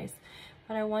Jesus Christ.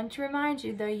 But I want to remind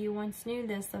you, though you once knew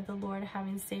this, that the Lord,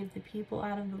 having saved the people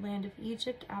out of the land of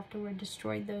Egypt, afterward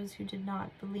destroyed those who did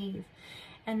not believe.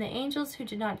 And the angels who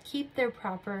did not keep their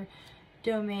proper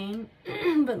domain,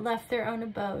 but left their own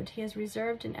abode, he has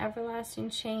reserved in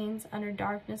everlasting chains under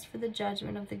darkness for the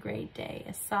judgment of the great day,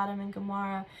 as Sodom and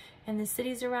Gomorrah, and the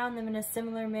cities around them in a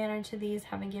similar manner to these,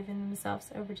 having given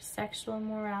themselves over to sexual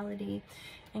immorality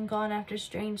and gone after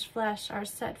strange flesh, are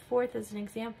set forth as an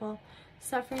example,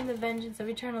 suffering the vengeance of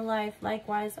eternal life.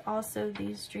 Likewise also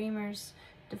these dreamers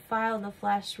defile the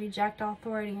flesh, reject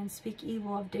authority, and speak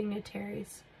evil of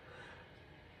dignitaries.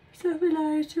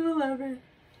 Zephaniah 2:11.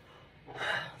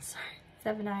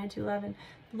 Zephaniah 2:11.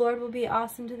 The Lord will be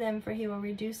awesome to them, for he will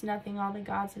reduce nothing all the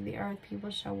gods of the earth. People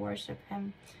shall worship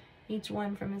him, each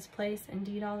one from his place,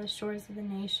 indeed all the shores of the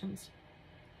nations.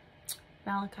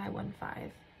 Malachi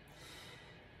 1:5.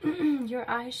 Your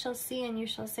eyes shall see, and you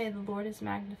shall say, the Lord is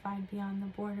magnified beyond the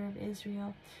border of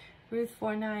Israel. Ruth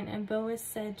 4:9. And Boaz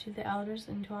said to the elders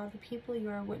and to all the people,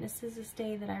 you are witnesses this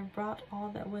day that I brought all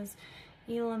that was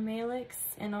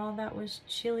Elimelech's and all that was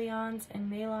Chilion's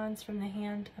and Mahlon's from the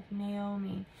hand of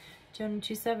Naomi. Jonah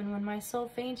 2:7. When my soul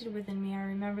fainted within me, I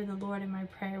remembered the Lord, and my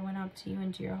prayer went up to you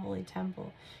into your holy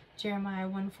temple. Jeremiah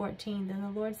 1:14. Then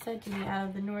the Lord said to me, out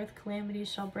of the north calamity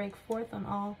shall break forth on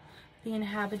all the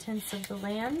inhabitants of the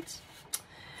land.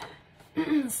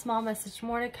 Small message.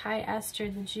 Mordecai, Esther,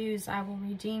 the Jews, I will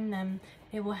redeem them.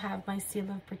 They will have my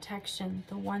seal of protection.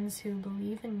 The ones who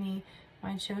believe in me,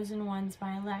 my chosen ones,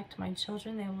 my elect, my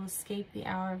children, they will escape the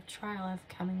hour of trial of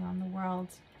coming on the world.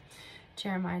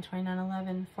 Jeremiah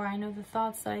 29:11. For I know the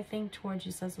thoughts that I think towards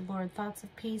you, says the Lord, thoughts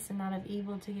of peace and not of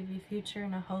evil, to give you future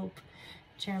and a hope.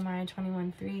 Jeremiah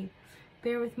 21:3.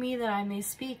 Bear with me that I may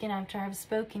speak, and after I have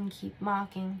spoken, keep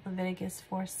mocking. Leviticus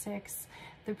 4:6.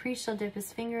 The priest shall dip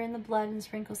his finger in the blood and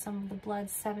sprinkle some of the blood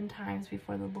 7 times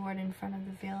before the Lord in front of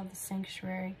the veil of the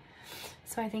sanctuary.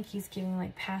 So I think he's giving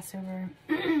like Passover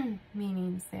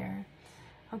meanings there.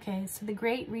 Okay, so the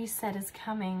great reset is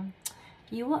coming.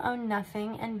 You will own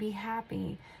nothing and be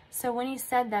happy. So when he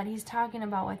said that, he's talking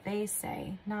about what they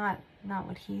say, not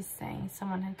what he's saying.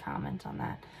 Someone had commented on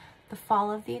that. The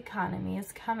fall of the economy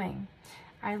is coming.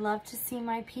 I love to see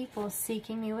my people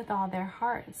seeking me with all their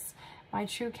hearts. My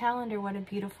true calendar, what a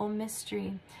beautiful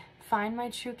mystery. Find my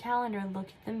true calendar, look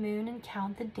at the moon and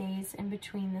count the days in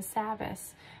between the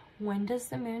Sabbaths. When does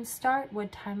the moon start?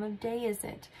 What time of day is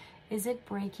it? Is it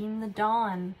breaking the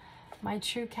dawn? My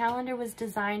true calendar was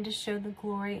designed to show the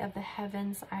glory of the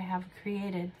heavens I have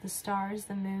created. The stars,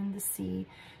 the moon, the sea,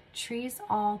 trees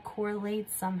all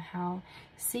correlate somehow.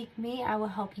 Seek me, I will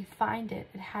help you find it.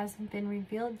 It hasn't been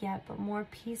revealed yet, but more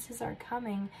pieces are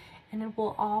coming, and it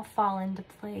will all fall into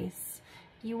place.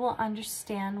 You will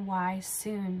understand why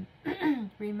soon.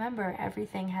 Remember,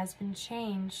 everything has been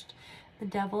changed. The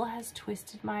devil has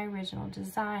twisted my original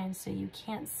design, so you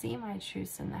can't see my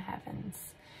truths in the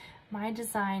heavens. My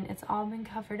design, it's all been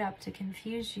covered up to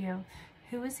confuse you.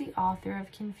 Who is the author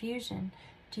of confusion?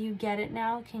 Do you get it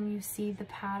now? Can you see the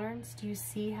patterns? Do you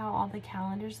see how all the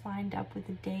calendars lined up with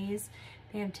the days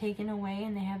they have taken away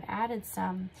and they have added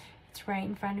some? It's right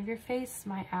in front of your face.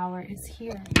 My hour is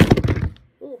here.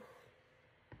 Ooh.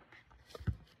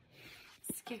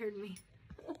 Scared me.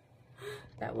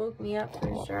 That woke me up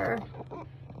for sure.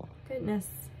 Goodness.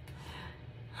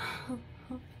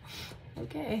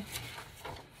 Okay.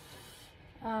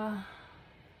 I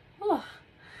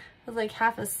was like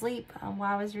half asleep while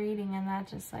I was reading, and that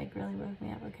just like really woke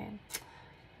me up. Okay,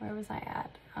 where was I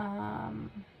at?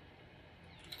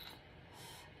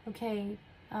 Okay,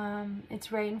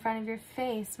 it's right in front of your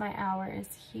face. My hour is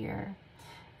here.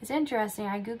 It's interesting.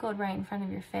 I googled right in front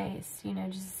of your face, you know,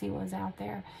 just to see what was out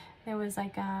there. There was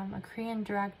like a Korean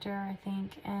director, I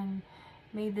think, and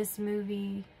made this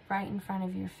movie right in front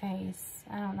of your face.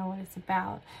 I don't know what it's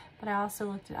about, but I also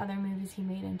looked at other movies he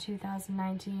made in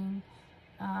 2019.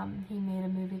 He made a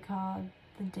movie called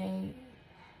The Day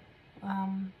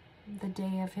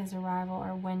of His Arrival,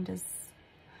 or When's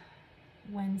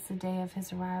the Day of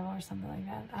His Arrival, or something like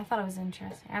that. I thought it was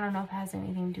interesting. I don't know if it has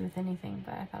anything to do with anything,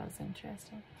 but I thought it was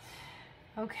interesting.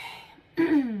 Okay.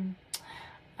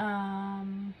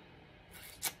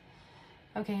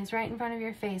 Okay, it's right in front of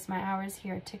your face. My hour is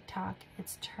here. Tick-tock.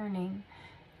 It's turning.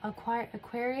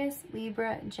 Aquarius,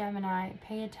 Libra, Gemini.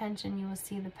 Pay attention. You will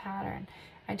see the pattern.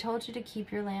 I told you to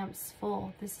keep your lamps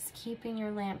full. This is keeping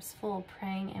your lamps full,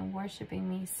 praying and worshiping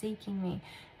me, seeking me,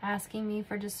 asking me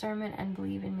for discernment, and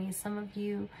believe in me. Some of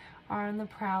you are on the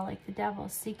prowl like the devil,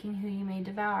 seeking who you may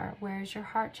devour. Where is your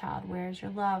heart, child? Where is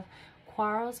your love?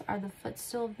 Quarrels are the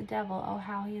footstool of the devil. Oh,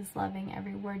 how he is loving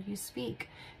every word you speak.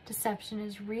 Deception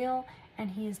is real,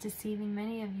 and he is deceiving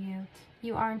many of you.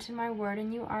 You aren't in my word,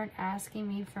 and you aren't asking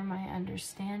me for my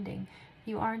understanding.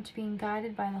 You aren't being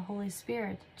guided by the Holy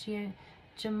Spirit.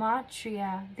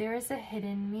 Gematria, there is a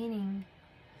hidden meaning.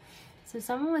 So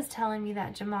someone was telling me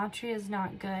that gematria is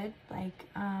not good. Like,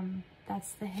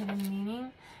 that's the hidden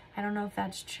meaning. I don't know if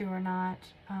that's true or not.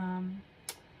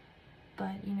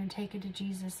 But, you know, take it to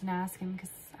Jesus and ask him, because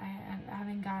I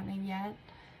haven't gotten it yet.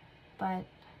 But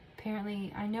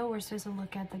apparently, I know we're supposed to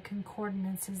look at the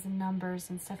concordances and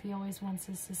numbers and stuff. He always wants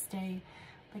us to stay,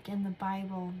 like, in the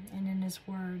Bible and in his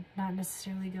word, not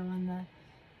necessarily go in the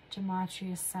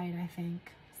gematria site, I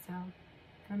think. So,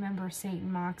 remember,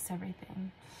 Satan mocks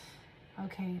everything.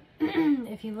 Okay,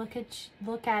 if you look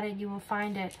at it, you will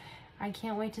find it. I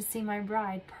can't wait to see my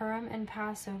bride. Purim and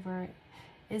Passover,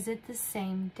 is it the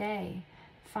same day?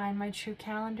 Find my true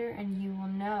calendar and you will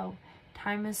know.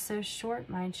 Time is so short,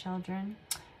 my children.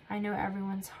 I know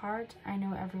everyone's heart. I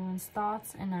know everyone's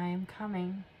thoughts, and I am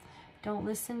coming. Don't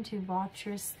listen to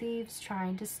vulturous thieves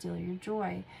trying to steal your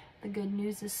joy. The good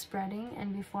news is spreading,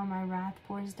 and before my wrath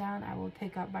pours down, I will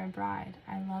pick up my bride.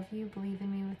 I love you. Believe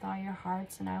in me with all your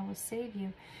hearts, and I will save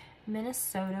you.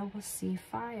 Minnesota will see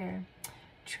fire.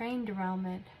 Train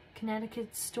derailment.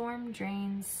 Connecticut storm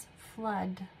drains.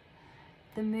 Flood.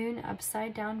 The moon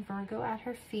upside down, Virgo at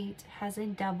her feet, has a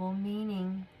double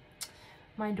meaning.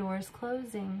 My door is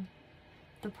closing.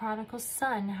 The prodigal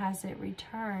son, has it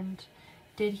returned?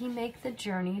 Did he make the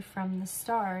journey from the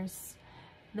stars?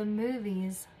 The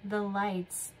movies, the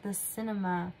lights, the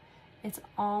cinema, it's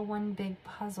all one big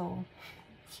puzzle.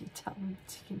 You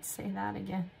can say that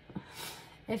again.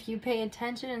 If you pay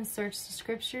attention and search the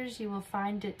scriptures, you will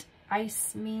find it.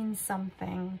 Ice means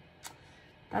something.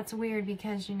 That's weird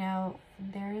because, you know,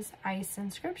 there is ice in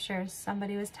scriptures.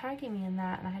 Somebody was tagging me in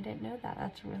that, and I didn't know that.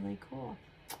 That's really cool.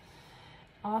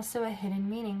 Also a hidden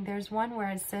meaning. There's one where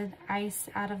it said ice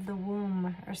out of the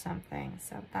womb or something.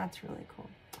 So that's really cool.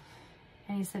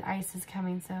 And he said ice is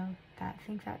coming, so I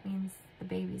think that means the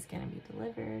baby's going to be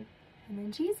delivered. And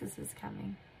then Jesus is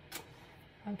coming.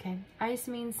 Okay. Ice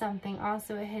means something.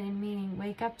 Also a hidden meaning.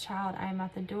 Wake up, child. I am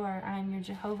at the door. I am your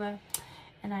Jehovah,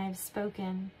 and I have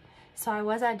spoken. So I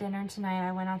was at dinner tonight.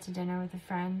 I went out to dinner with a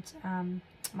friend,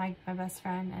 my best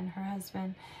friend and her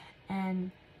husband.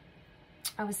 And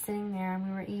I was sitting there and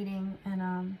we were eating.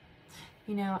 And,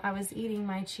 you know, I was eating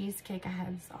my cheesecake. I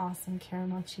had this awesome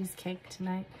caramel cheesecake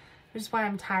tonight. Which is why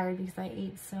I'm tired, because I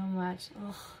ate so much.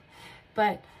 Ugh.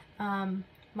 But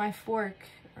my fork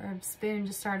or spoon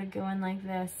just started going like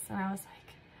this. And I was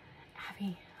like,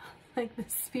 Abby, like the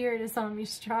spirit is on me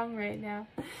strong right now.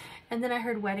 And then I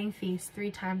heard wedding feast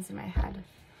 3 times in my head.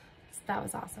 So that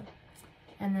was awesome.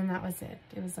 And then that was it.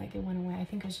 It was like it went away. I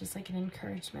think it was just like an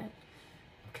encouragement.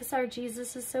 Because our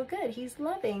Jesus is so good. He's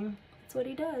loving. That's what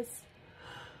he does.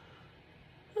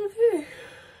 Okay.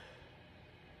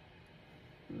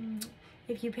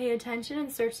 If you pay attention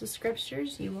and search the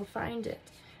scriptures, you will find it.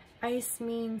 Ice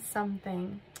means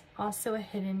something. Also a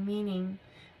hidden meaning.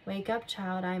 Wake up,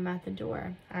 child, I am at the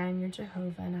door. I am your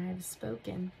Jehovah, and I have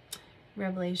spoken.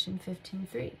 Revelation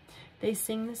 15:3. They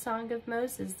sing the song of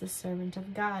Moses, the servant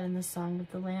of God, and the song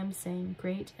of the Lamb, saying,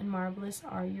 Great and marvelous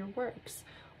are your works,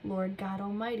 Lord God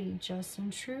Almighty. Just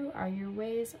and true are your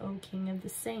ways, O King of the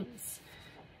saints.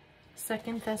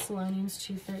 2 Thessalonians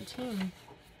 2:13.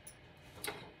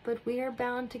 But we are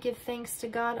bound to give thanks to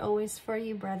God always for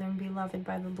you, brethren, beloved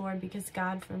by the Lord, because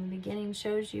God from the beginning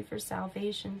chose you for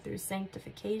salvation through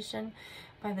sanctification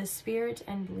by the Spirit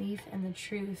and belief in the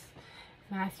truth.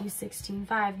 Matthew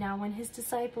 16:5. Now when his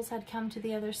disciples had come to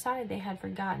the other side, they had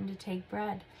forgotten to take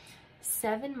bread.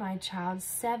 7, my child,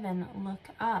 7. Look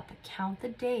up. Count the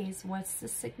days. What's the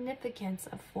significance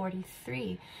of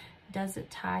 43? Does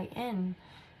it tie in?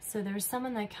 So there was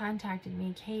someone that contacted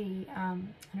me, Katie,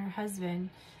 and her husband,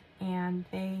 and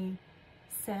they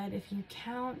said if you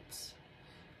count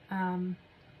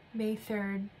May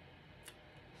 3rd,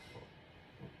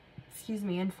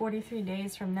 and 43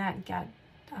 days from that got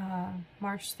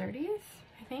March 30th,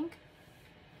 I think.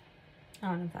 I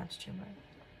don't know if that's true,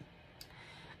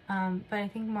 but I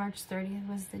think March 30th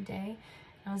was the day.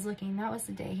 I was looking, that was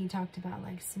the day he talked about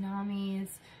like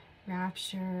tsunamis,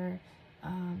 rapture,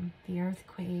 the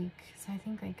earthquake. So I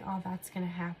think like all that's gonna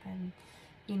happen,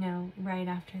 you know, right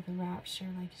after the rapture,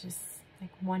 like just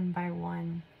like one by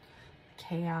one,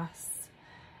 chaos.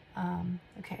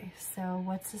 Okay, so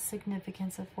what's the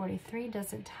significance of 43?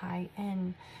 Does it tie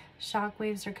in? Shock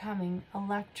waves are coming.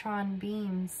 Electron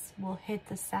beams will hit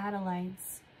the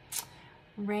satellites.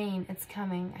 Rain, it's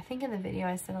coming. I think in the video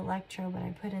I said electro, but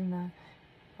I put in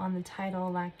on the title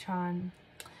electron.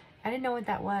 I didn't know what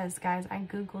that was, guys. I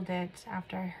Googled it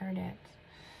after I heard it.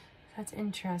 That's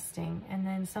interesting. And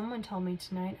then someone told me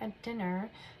tonight at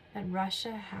dinner that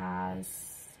Russia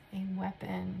has a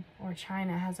weapon, or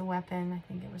China has a weapon, I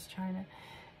think it was China,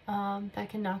 that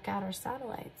can knock out our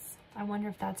satellites. I wonder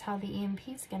if that's how the EMP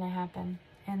is going to happen.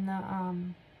 And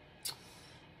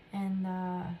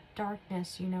the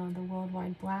darkness, you know, the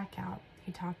worldwide blackout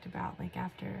he talked about, like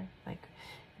after, like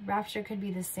rapture could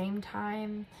be the same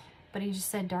time, but he just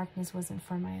said darkness wasn't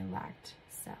for my elect.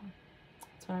 So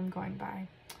that's what I'm going by.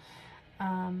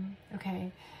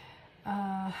 Okay.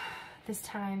 This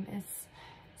time it's,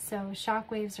 so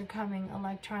shock waves are coming.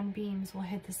 Electron beams will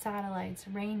hit the satellites.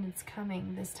 Rain is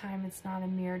coming. This time it's not a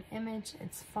mirrored image.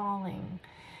 It's falling.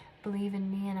 Believe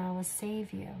in me and I will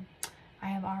save you. I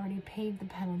have already paid the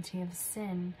penalty of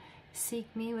sin. Seek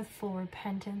me with full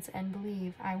repentance and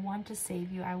believe. I want to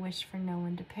save you. I wish for no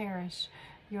one to perish.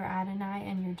 Your Adonai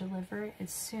and your deliverer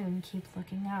is soon. Keep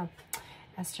looking up.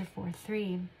 Esther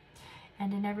 4:3.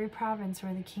 And in every province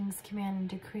where the king's command and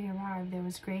decree arrived, there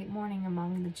was great mourning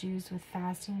among the Jews with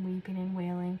fasting, weeping, and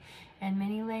wailing, and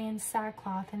many lay in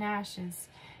sackcloth and ashes.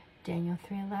 Daniel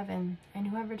 3:11. And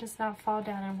whoever does not fall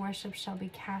down and worship shall be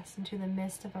cast into the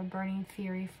midst of a burning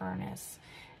fiery furnace.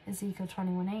 Ezekiel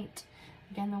 21:8.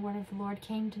 Again the word of the Lord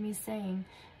came to me, saying,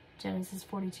 Genesis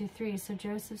 42:3. So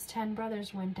Joseph's 10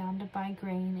 brothers went down to buy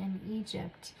grain in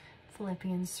Egypt.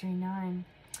 Philippians 3:9.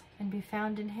 And be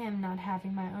found in him, not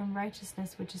having my own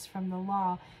righteousness which is from the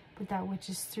law, but that which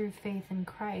is through faith in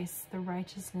Christ, the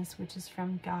righteousness which is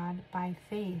from God by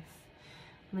faith.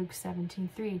 Luke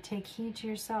 17:3. Take heed to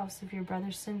yourselves. If your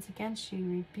brother sins against you,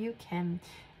 rebuke him,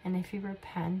 and if he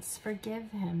repents,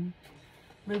 forgive him.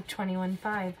 Luke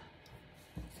 21:5.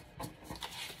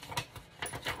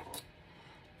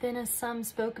 Then as some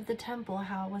spoke of the temple,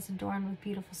 how it was adorned with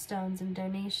beautiful stones and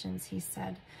donations, he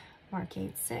said, Mark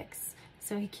 8:6.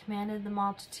 So he commanded the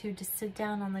multitude to sit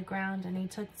down on the ground, and he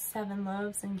took 7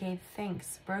 loaves and gave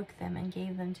thanks, broke them, and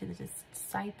gave them to the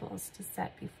disciples to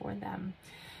set before them.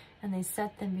 And they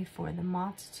set them before the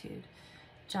multitude.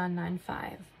 John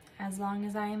 9:5. As long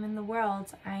as I am in the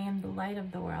world, I am the light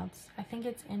of the world. I think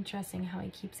it's interesting how he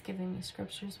keeps giving me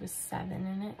scriptures with 7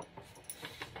 in it.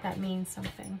 That means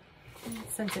something,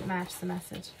 since it matched the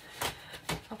message.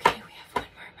 Okay, we have one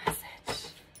more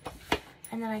message.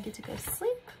 And then I get to go to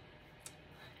sleep.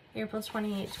 April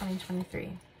 28,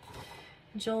 2023.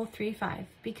 Joel 3:5.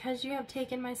 Because you have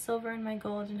taken my silver and my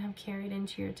gold and have carried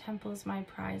into your temples my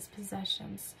prized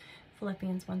possessions.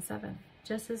 Philippians 1:7.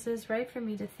 Just as it is right for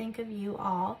me to think of you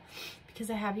all, because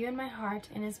I have you in my heart,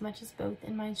 inasmuch as both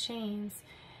in my chains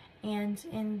and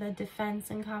in the defense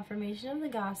and confirmation of the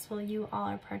gospel, you all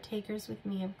are partakers with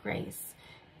me of grace.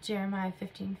 Jeremiah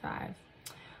 15:5.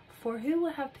 For who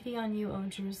will have pity on you, O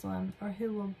Jerusalem, or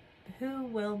who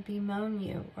will bemoan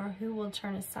you, or who will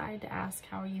turn aside to ask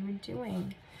how you are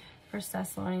doing? 1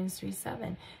 Thessalonians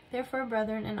 3:7. Therefore,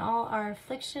 brethren, in all our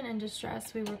affliction and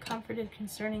distress, we were comforted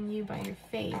concerning you by your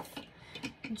faith.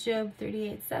 Job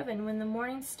 38:7. When the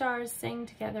morning stars sang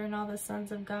together and all the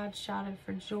sons of God shouted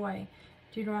for joy.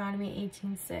 Deuteronomy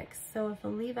 18:6. So if a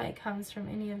Levite comes from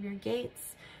any of your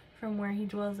gates, from where he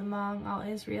dwells among all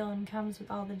Israel, and comes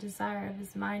with all the desire of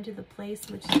his mind to the place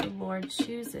which the Lord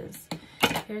chooses.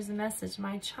 Here's the message.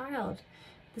 My child,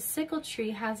 the sickle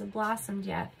tree hasn't blossomed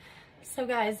yet. So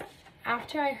guys,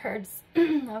 after I heard,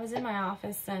 I was in my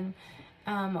office, and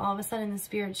all of a sudden the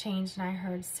spirit changed, and I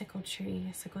heard sickle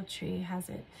tree has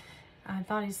it. I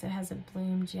thought he said hasn't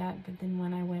bloomed yet, but then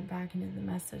when I went back into the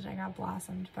message, I got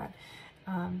blossomed. But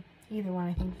either one,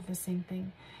 I think they're the same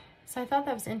thing. So I thought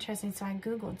that was interesting, so I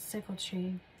Googled sickle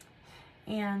tree,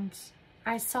 and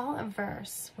I saw a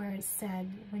verse where it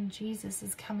said when Jesus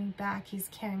is coming back, he's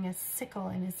carrying a sickle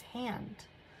in his hand.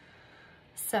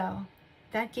 So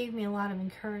that gave me a lot of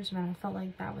encouragement. I felt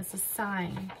like that was a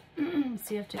sign. So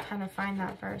you have to kind of find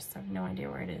that verse. I have no idea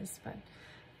where it is, but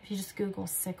if you just Google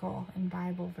sickle and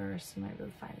Bible verse, you might be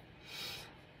able to find it.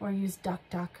 Or use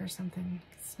DuckDuck or something.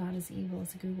 It's not as evil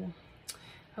as Google.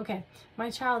 Okay, my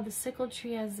child, the sickle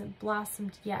tree hasn't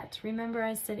blossomed yet. Remember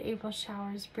I said April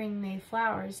showers bring May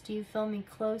flowers. Do you feel me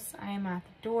close? I am at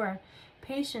the door.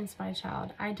 Patience, my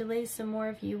child. I delay, so more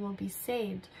of you will be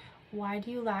saved. Why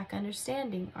do you lack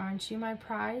understanding? Aren't you my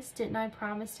prize? Didn't I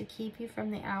promise to keep you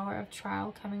from the hour of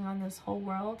trial coming on this whole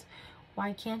world?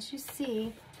 Why can't you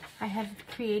see? I have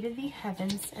created the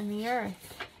heavens and the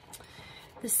earth.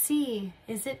 The sea,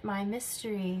 is it my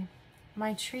mystery?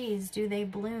 My trees, do they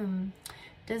bloom?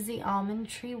 Does the almond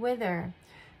tree wither?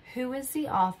 Who is the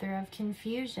author of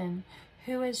confusion?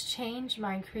 Who has changed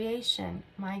my creation,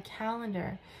 my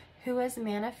calendar? Who has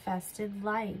manifested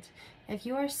light? If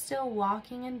you are still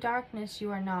walking in darkness,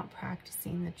 you are not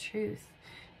practicing the truth.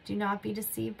 Do not be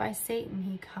deceived by Satan.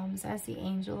 He comes as the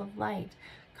angel of light.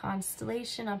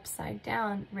 Constellation upside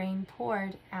down, rain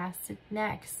poured, acid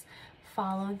next.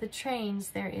 Follow the trains,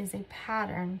 there is a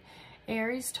pattern.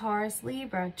 Aries, Taurus,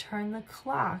 Libra, turn the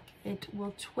clock. It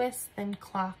will twist, then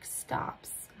clock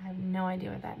stops. I have no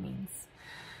idea what that means.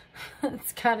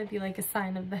 It's got to be like a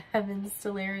sign of the heavens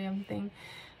stellarium thing.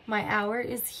 My hour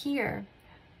is here.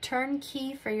 Turn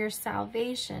key for your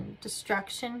salvation.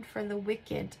 Destruction for the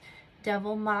wicked.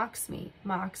 Devil mocks me,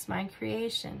 mocks my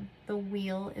creation. The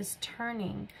wheel is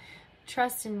turning.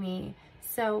 Trust in me.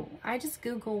 So I just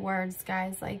Google words,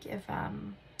 guys. Like if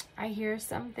I hear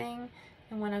something,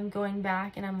 and when I'm going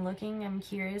back and I'm looking, I'm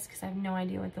curious because I have no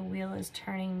idea what the wheel is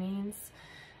turning means.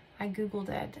 I Googled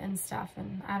it and stuff,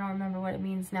 and I don't remember what it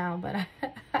means now, but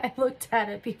I looked at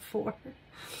it before.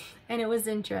 And it was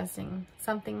interesting.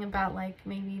 Something about like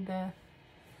maybe the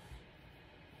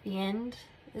end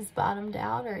is bottomed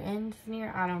out or end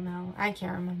near. I don't know. I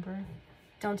can't remember.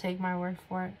 Don't take my word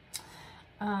for it.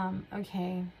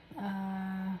 Okay.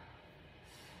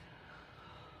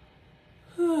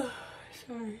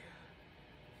 Sorry.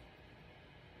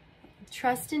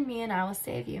 Trust in me and I will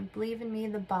save you. Believe in me,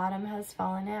 the bottom has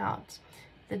fallen out.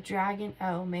 The dragon,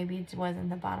 oh, maybe it wasn't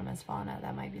the bottom has fallen out.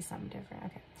 That might be something different.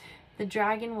 Okay. The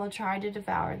dragon will try to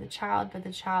devour the child, but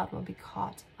the child will be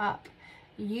caught up.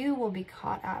 You will be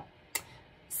caught up.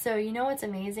 So you know what's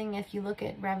amazing? If you look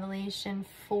at Revelation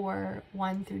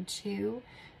 4:1-2,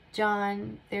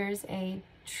 John, there's an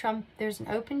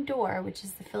open door, which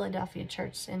is the Philadelphia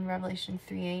church in Revelation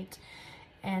 3:8,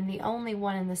 and the only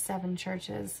one in the 7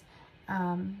 churches.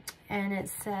 And it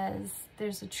says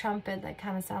there's a trumpet that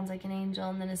kind of sounds like an angel,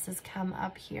 and then it says, come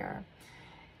up here.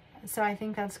 So I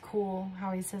think that's cool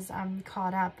how he says, I'm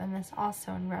caught up. And this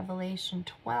also in Revelation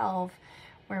 12,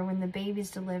 where when the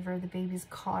baby's delivered, the baby's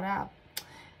caught up.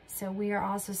 So we are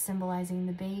also symbolizing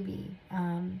the baby.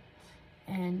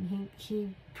 And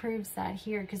he proves that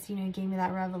here because, you know, he gave me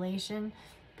that revelation.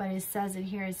 But it says it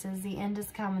here. It says, the end has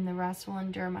come and the rest will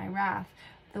endure my wrath.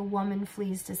 The woman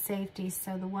flees to safety.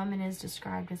 So the woman is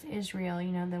described as Israel,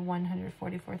 you know, the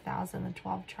 144,000, the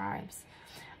 12 tribes.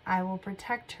 I will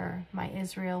protect her, my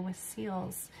Israel, with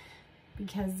seals.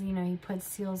 Because, you know, he puts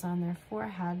seals on their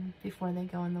forehead before they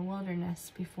go in the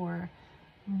wilderness, before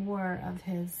more of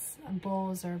his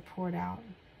bowls are poured out.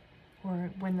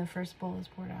 Or when the first bowl is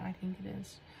poured out, I think it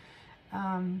is.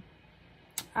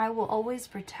 I will always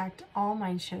protect all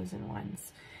my chosen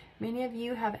ones. Many of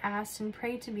you have asked and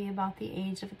prayed to me about the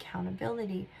age of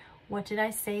accountability. What did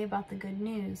I say about the good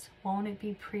news? Won't it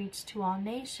be preached to all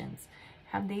nations?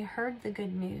 Have they heard the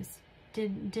good news?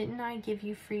 Didn't I give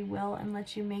you free will and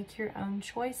let you make your own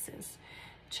choices?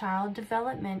 Child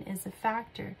development is a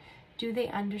factor. Do they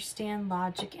understand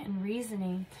logic and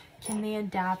reasoning? Can they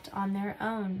adapt on their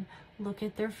own? Look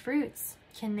at their fruits.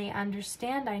 Can they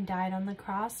understand I died on the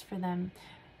cross for them?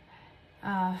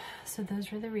 So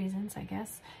those were the reasons, I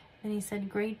guess. Then he said,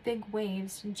 great big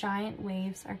waves, giant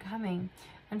waves are coming.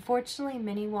 Unfortunately,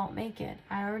 many won't make it.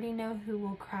 I already know who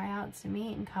will cry out to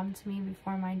me and come to me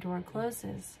before my door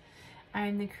closes. I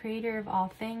am the creator of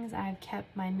all things. I have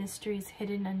kept my mysteries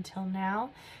hidden until now.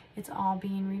 It's all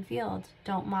being revealed.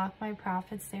 Don't mock my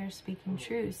prophets. They are speaking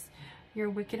truths. Your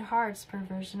wicked hearts,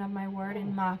 perversion of my word,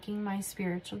 and mocking my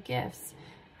spiritual gifts.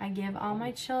 I give all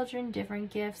my children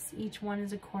different gifts. Each one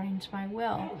is according to my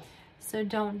will. So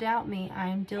don't doubt me. I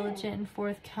am diligent and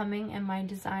forthcoming, and my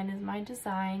design is my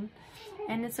design,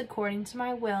 and it's according to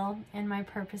my will and my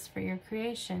purpose for your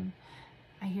creation.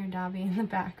 I hear Dobby in the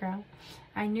background.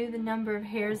 I knew the number of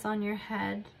hairs on your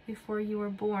head before you were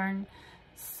born.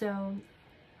 So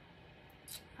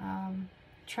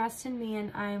trust in me,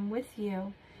 and I am with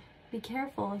you. Be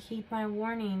careful. Heed my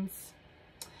warnings.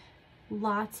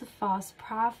 Lots of false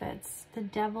prophets. The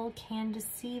devil can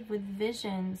deceive with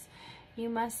visions. You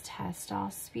must test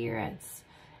all spirits.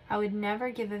 I would never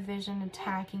give a vision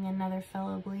attacking another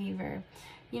fellow believer.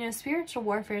 You know, spiritual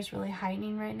warfare is really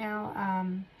heightening right now.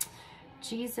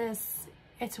 Jesus,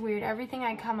 it's weird. Everything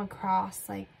I come across,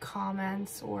 like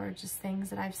comments or just things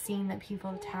that I've seen that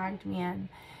people have tagged me in,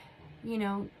 you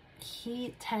know,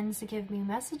 he tends to give me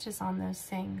messages on those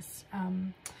things,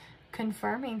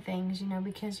 confirming things, you know,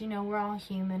 because, you know, we're all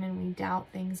human and we doubt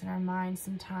things in our minds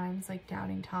sometimes, like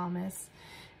doubting Thomas.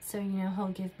 So, you know, he'll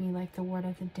give me like the word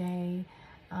of the day.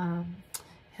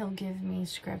 He'll give me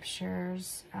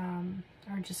scriptures,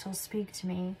 or just he'll speak to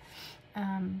me.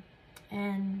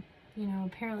 And, you know,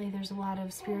 apparently there's a lot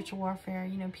of spiritual warfare,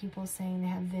 you know, people saying they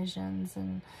have visions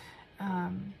and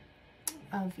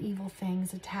of evil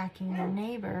things attacking their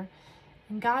neighbor.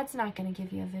 And God's not going to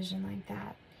give you a vision like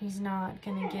that. He's not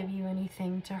going to give you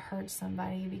anything to hurt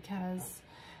somebody, because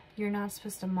you're not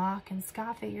supposed to mock and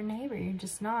scoff at your neighbor. You're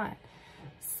just not.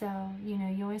 So, you know,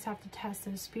 you always have to test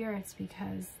those spirits,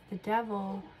 because the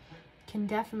devil can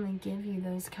definitely give you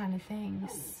those kind of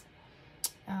things.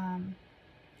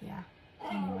 Yeah,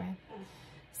 anyway.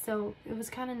 So it was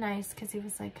kind of nice, because he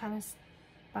was like kind of,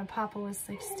 my papa was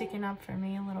like sticking up for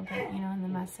me a little bit, you know, in the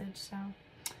message. So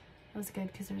it was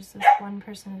good, because there's this one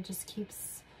person that just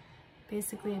keeps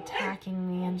basically attacking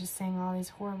me and just saying all these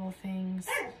horrible things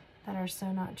that are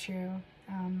so not true.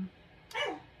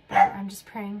 But I'm just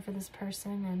praying for this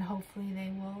person, and hopefully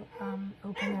they will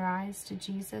open their eyes to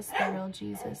Jesus, the real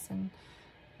Jesus, and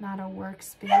not a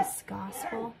works-based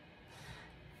gospel.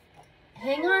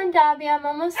 Hang on, Dobby, I'm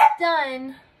almost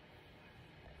done.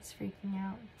 He's freaking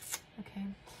out. Okay.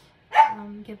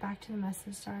 Get back to the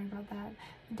message. Sorry about that.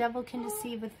 The devil can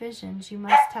deceive with visions. You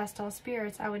must test all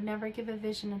spirits. I would never give a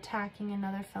vision attacking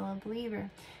another fellow believer.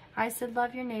 I said,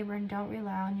 love your neighbor and don't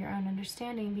rely on your own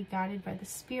understanding. Be guided by the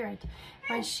Spirit.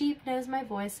 My sheep knows my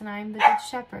voice, and I am the good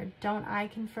shepherd. Don't I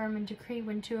confirm and decree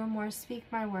when two or more speak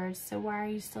my words? So why are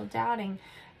you still doubting?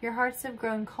 Your hearts have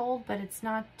grown cold, but it's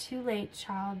not too late,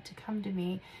 child, to come to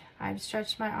me. I've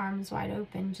stretched my arms wide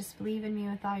open. Just believe in me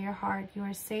with all your heart. You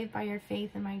are saved by your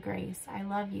faith in my grace. I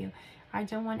love you. I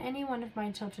don't want any one of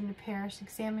my children to perish.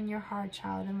 Examine your heart,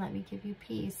 child, and let me give you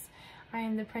peace. I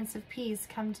am the Prince of Peace.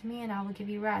 Come to me, and I will give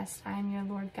you rest. I am your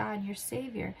Lord God, your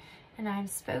Savior, and I have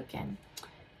spoken.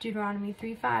 Deuteronomy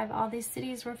 3:5. All these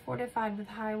cities were fortified with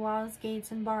high walls, gates,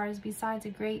 and bars, besides a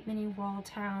great many royal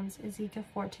towns. Ezekiel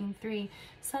 14:3.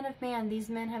 Son of man, these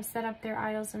men have set up their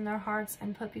idols in their hearts,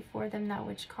 and put before them that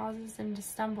which causes them to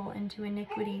stumble into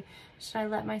iniquity. Should I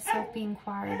let myself be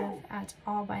inquired of at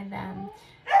all by them?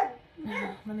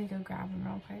 Let me go grab them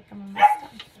real quick. I'm almost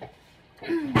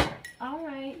done. All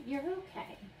right, you're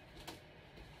okay.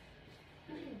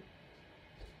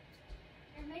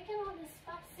 You're making all this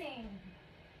fussing.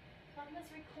 I'm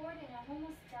just recording. I'm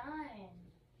almost done.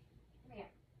 Come here.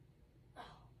 Oh.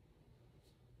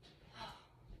 Oh.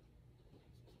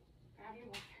 Grab your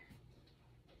water.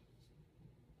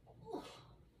 Oh.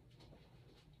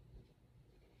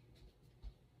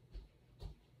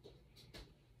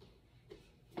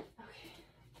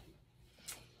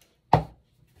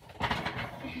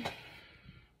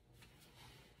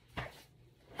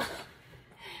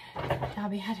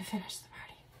 Dobby had to finish the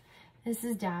party. This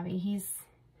is Dobby. He's,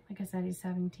 like I said, he's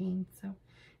 17. So here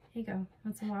you go.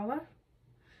 Want some Wawa?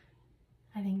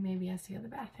 I think maybe he has to go to the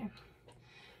bathroom.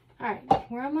 Alright,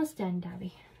 we're almost done,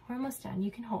 Dobby. We're almost done.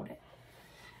 You can hold it.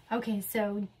 Okay,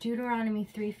 so Deuteronomy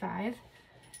 3:5.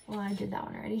 Well, I did that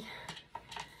one already.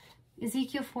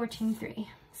 Ezekiel 14:3.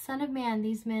 Son of man,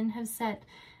 these men have set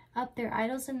up their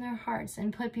idols in their hearts,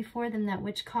 and put before them that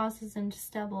which causes them to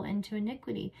stumble into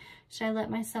iniquity. Should I let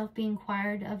myself be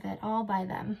inquired of at all by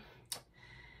them?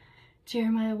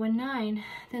 Jeremiah 1:9.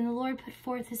 Then the Lord put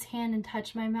forth his hand and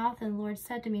touched my mouth, and the Lord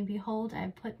said to me, behold, I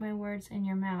have put my words in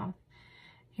your mouth.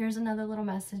 Here's another little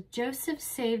message. Joseph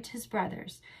saved his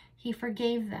brothers. He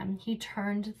forgave them. He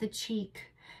turned the cheek.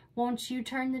 Won't you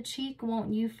turn the cheek?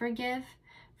 Won't you forgive?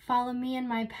 Follow me in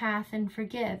my path and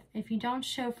forgive. If you don't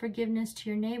show forgiveness to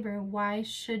your neighbor, why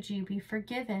should you be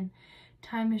forgiven?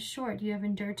 Time is short. You have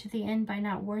endured to the end by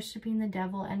not worshiping the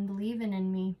devil and believing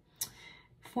in me.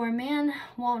 For a man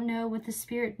won't know what the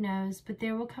Spirit knows, but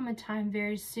there will come a time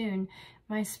very soon.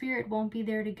 My Spirit won't be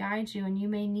there to guide you, and you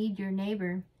may need your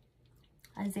neighbor.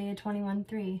 Isaiah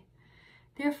 21:3.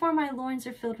 Therefore my loins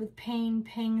are filled with pain.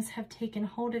 Pangs have taken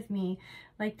hold of me,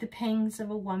 like the pangs of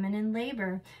a woman in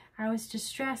labor. I was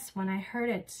distressed when I heard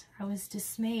it. I was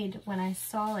dismayed when I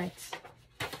saw it.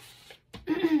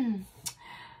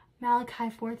 Malachi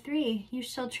 4:3. You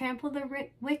shall trample the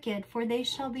wicked, for they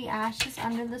shall be ashes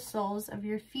under the soles of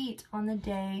your feet on the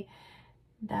day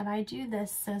that I do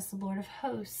this, says the Lord of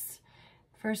hosts.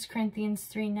 1 Corinthians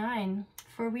 3:9.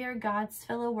 For we are God's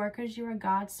fellow workers. You are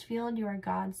God's field. You are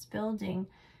God's building.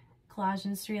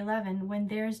 Colossians 3:11. When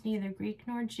there is neither Greek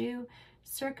nor Jew,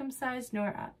 circumcised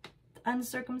nor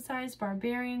uncircumcised,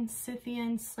 barbarian,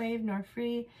 Scythian, slave nor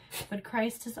free, but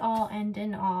Christ is all and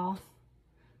in all.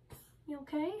 You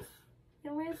okay?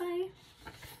 You alright, buddy?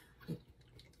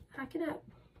 Hack it up.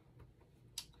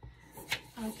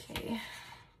 Okay.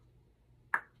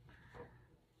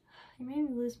 You made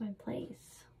me lose my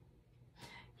place.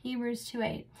 Hebrews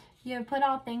 2:8. You have put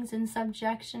all things in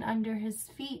subjection under his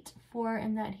feet, for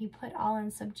in that he put all in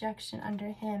subjection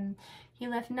under him. He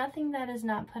left nothing that is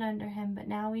not put under him, but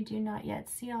now we do not yet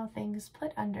see all things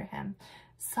put under him.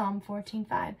 Psalm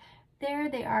 14:5. There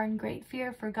they are in great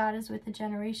fear, for God is with the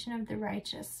generation of the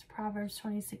righteous. Proverbs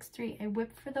 26:3. A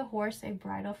whip for the horse, a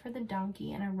bridle for the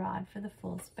donkey, and a rod for the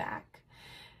fool's back.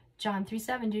 John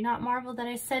 3:7. Do not marvel that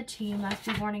I said to you, you must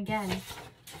be born again.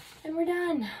 And we're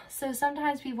done. So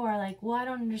sometimes people are like, well, I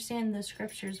don't understand the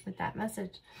scriptures with that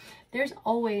message. There's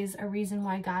always a reason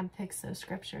why God picks those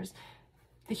scriptures.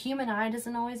 The human eye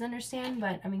doesn't always understand,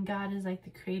 but I mean, God is like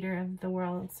the creator of the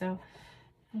world. So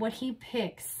what he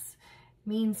picks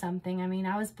means something. I mean,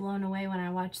 I was blown away when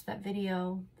I watched that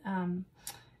video. And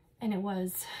it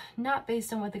was not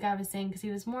based on what the guy was saying, because he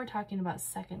was more talking about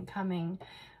second coming.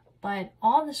 But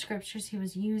all the scriptures he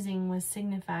was using was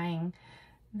signifying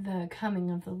the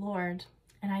coming of the Lord.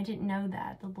 And I didn't know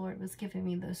that. The Lord was giving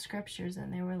me those scriptures,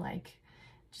 and they were like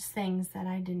just things that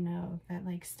I didn't know that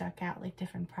like stuck out, like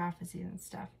different prophecies and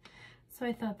stuff. So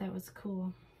I thought that was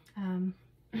cool.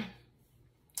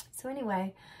 So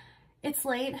anyway, it's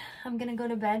late. I'm gonna go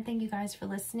to bed. Thank you guys for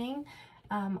listening.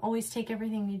 Always take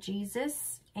everything to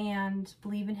Jesus and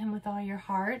believe in him with all your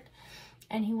heart,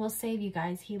 and he will save you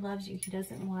guys. He loves you. He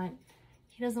doesn't want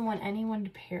anyone to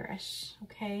perish.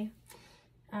 Okay.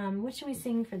 What should we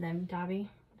sing for them, Dobby?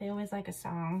 They always like a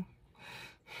song.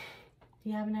 Do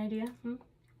you have an idea?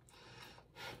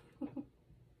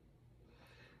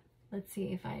 Let's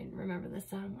see if I remember this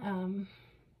song.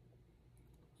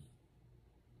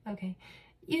 Okay.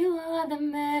 You are the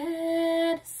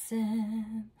medicine,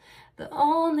 the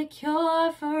only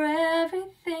cure for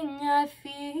everything I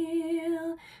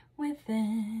feel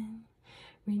within.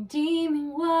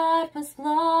 Redeeming what was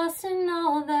lost and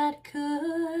all that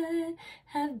could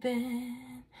have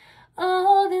been.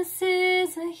 Oh, this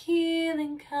is a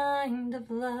healing kind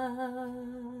of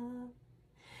love.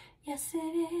 Yes, it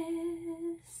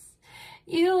is.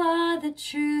 You are the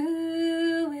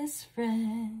truest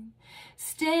friend,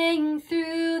 staying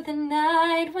through the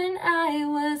night when I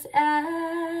was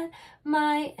at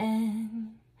my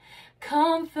end.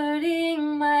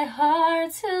 Comforting my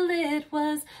heart till it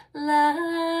was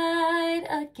light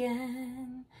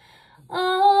again.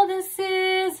 Oh, this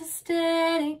is a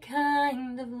steady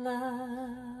kind of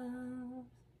love.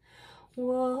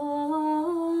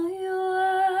 Whoa, you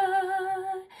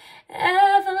are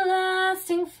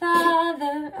everlasting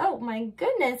Father. Oh my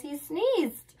goodness, he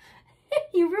sneezed.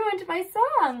 You ruined my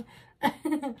song.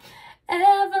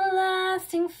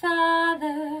 Everlasting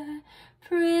Father,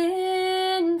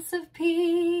 Prince of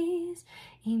Peace,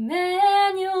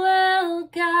 Emmanuel,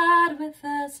 God with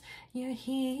us, you're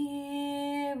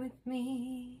here with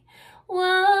me.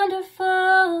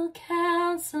 Wonderful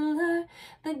Counselor,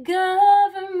 the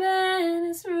government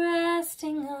is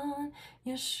resting on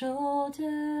your shoulders.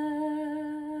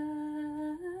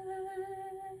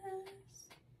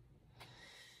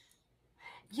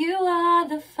 You are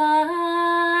the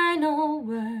final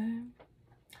word.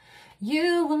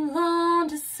 You alone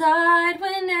decide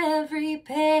when every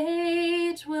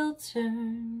page will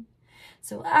turn.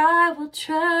 So I will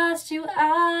trust you,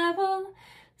 I will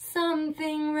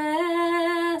something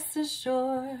rest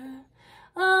assured.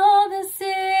 Oh, this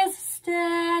is a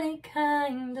steady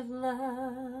kind of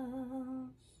love.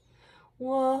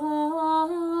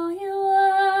 Whoa, you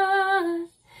are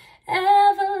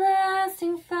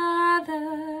everlasting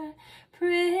Father,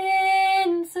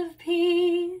 Prince of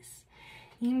Peace,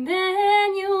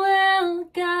 Emmanuel,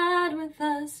 God with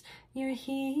us, you're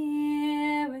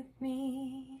here with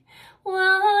me.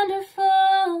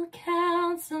 Wonderful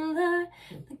Counselor,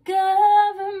 the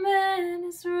government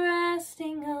is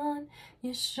resting on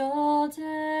your shoulders.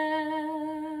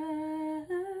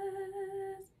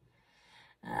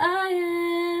 I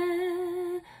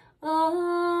am,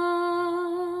 oh,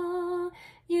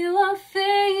 you are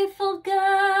faithful,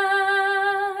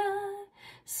 God,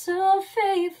 so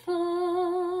faithful.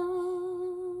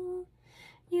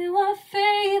 You are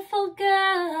faithful,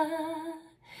 God,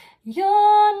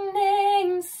 your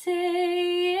name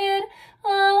say it,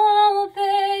 all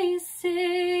they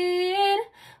say it,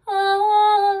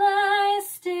 all I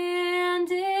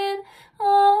stand in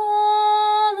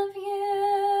all of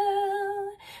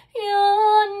you.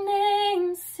 Your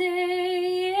name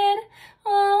say it,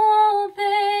 all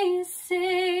they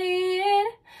say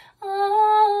it,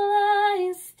 all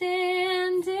I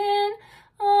stand in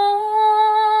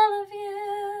all of you.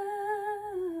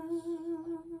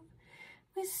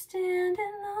 We stand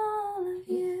in all of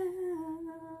you.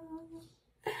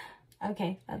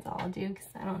 Okay, that's all I'll do because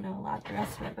I don't know a lot the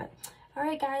rest of it, but all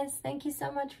right, guys, thank you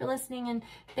so much for listening, and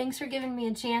thanks for giving me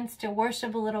a chance to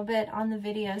worship a little bit on the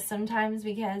videos sometimes,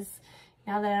 because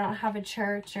now that I don't have a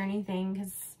church or anything,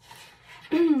 because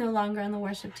I'm no longer on the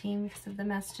worship team because of the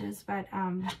messages, but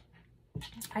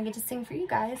I get to sing for you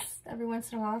guys every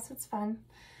once in a while, so it's fun.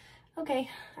 Okay,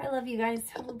 I love you guys.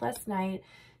 Have a blessed night.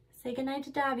 Say goodnight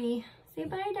to Dobby. Say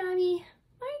bye, Dobby.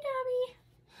 Bye, Dobby.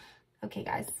 Okay,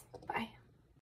 guys.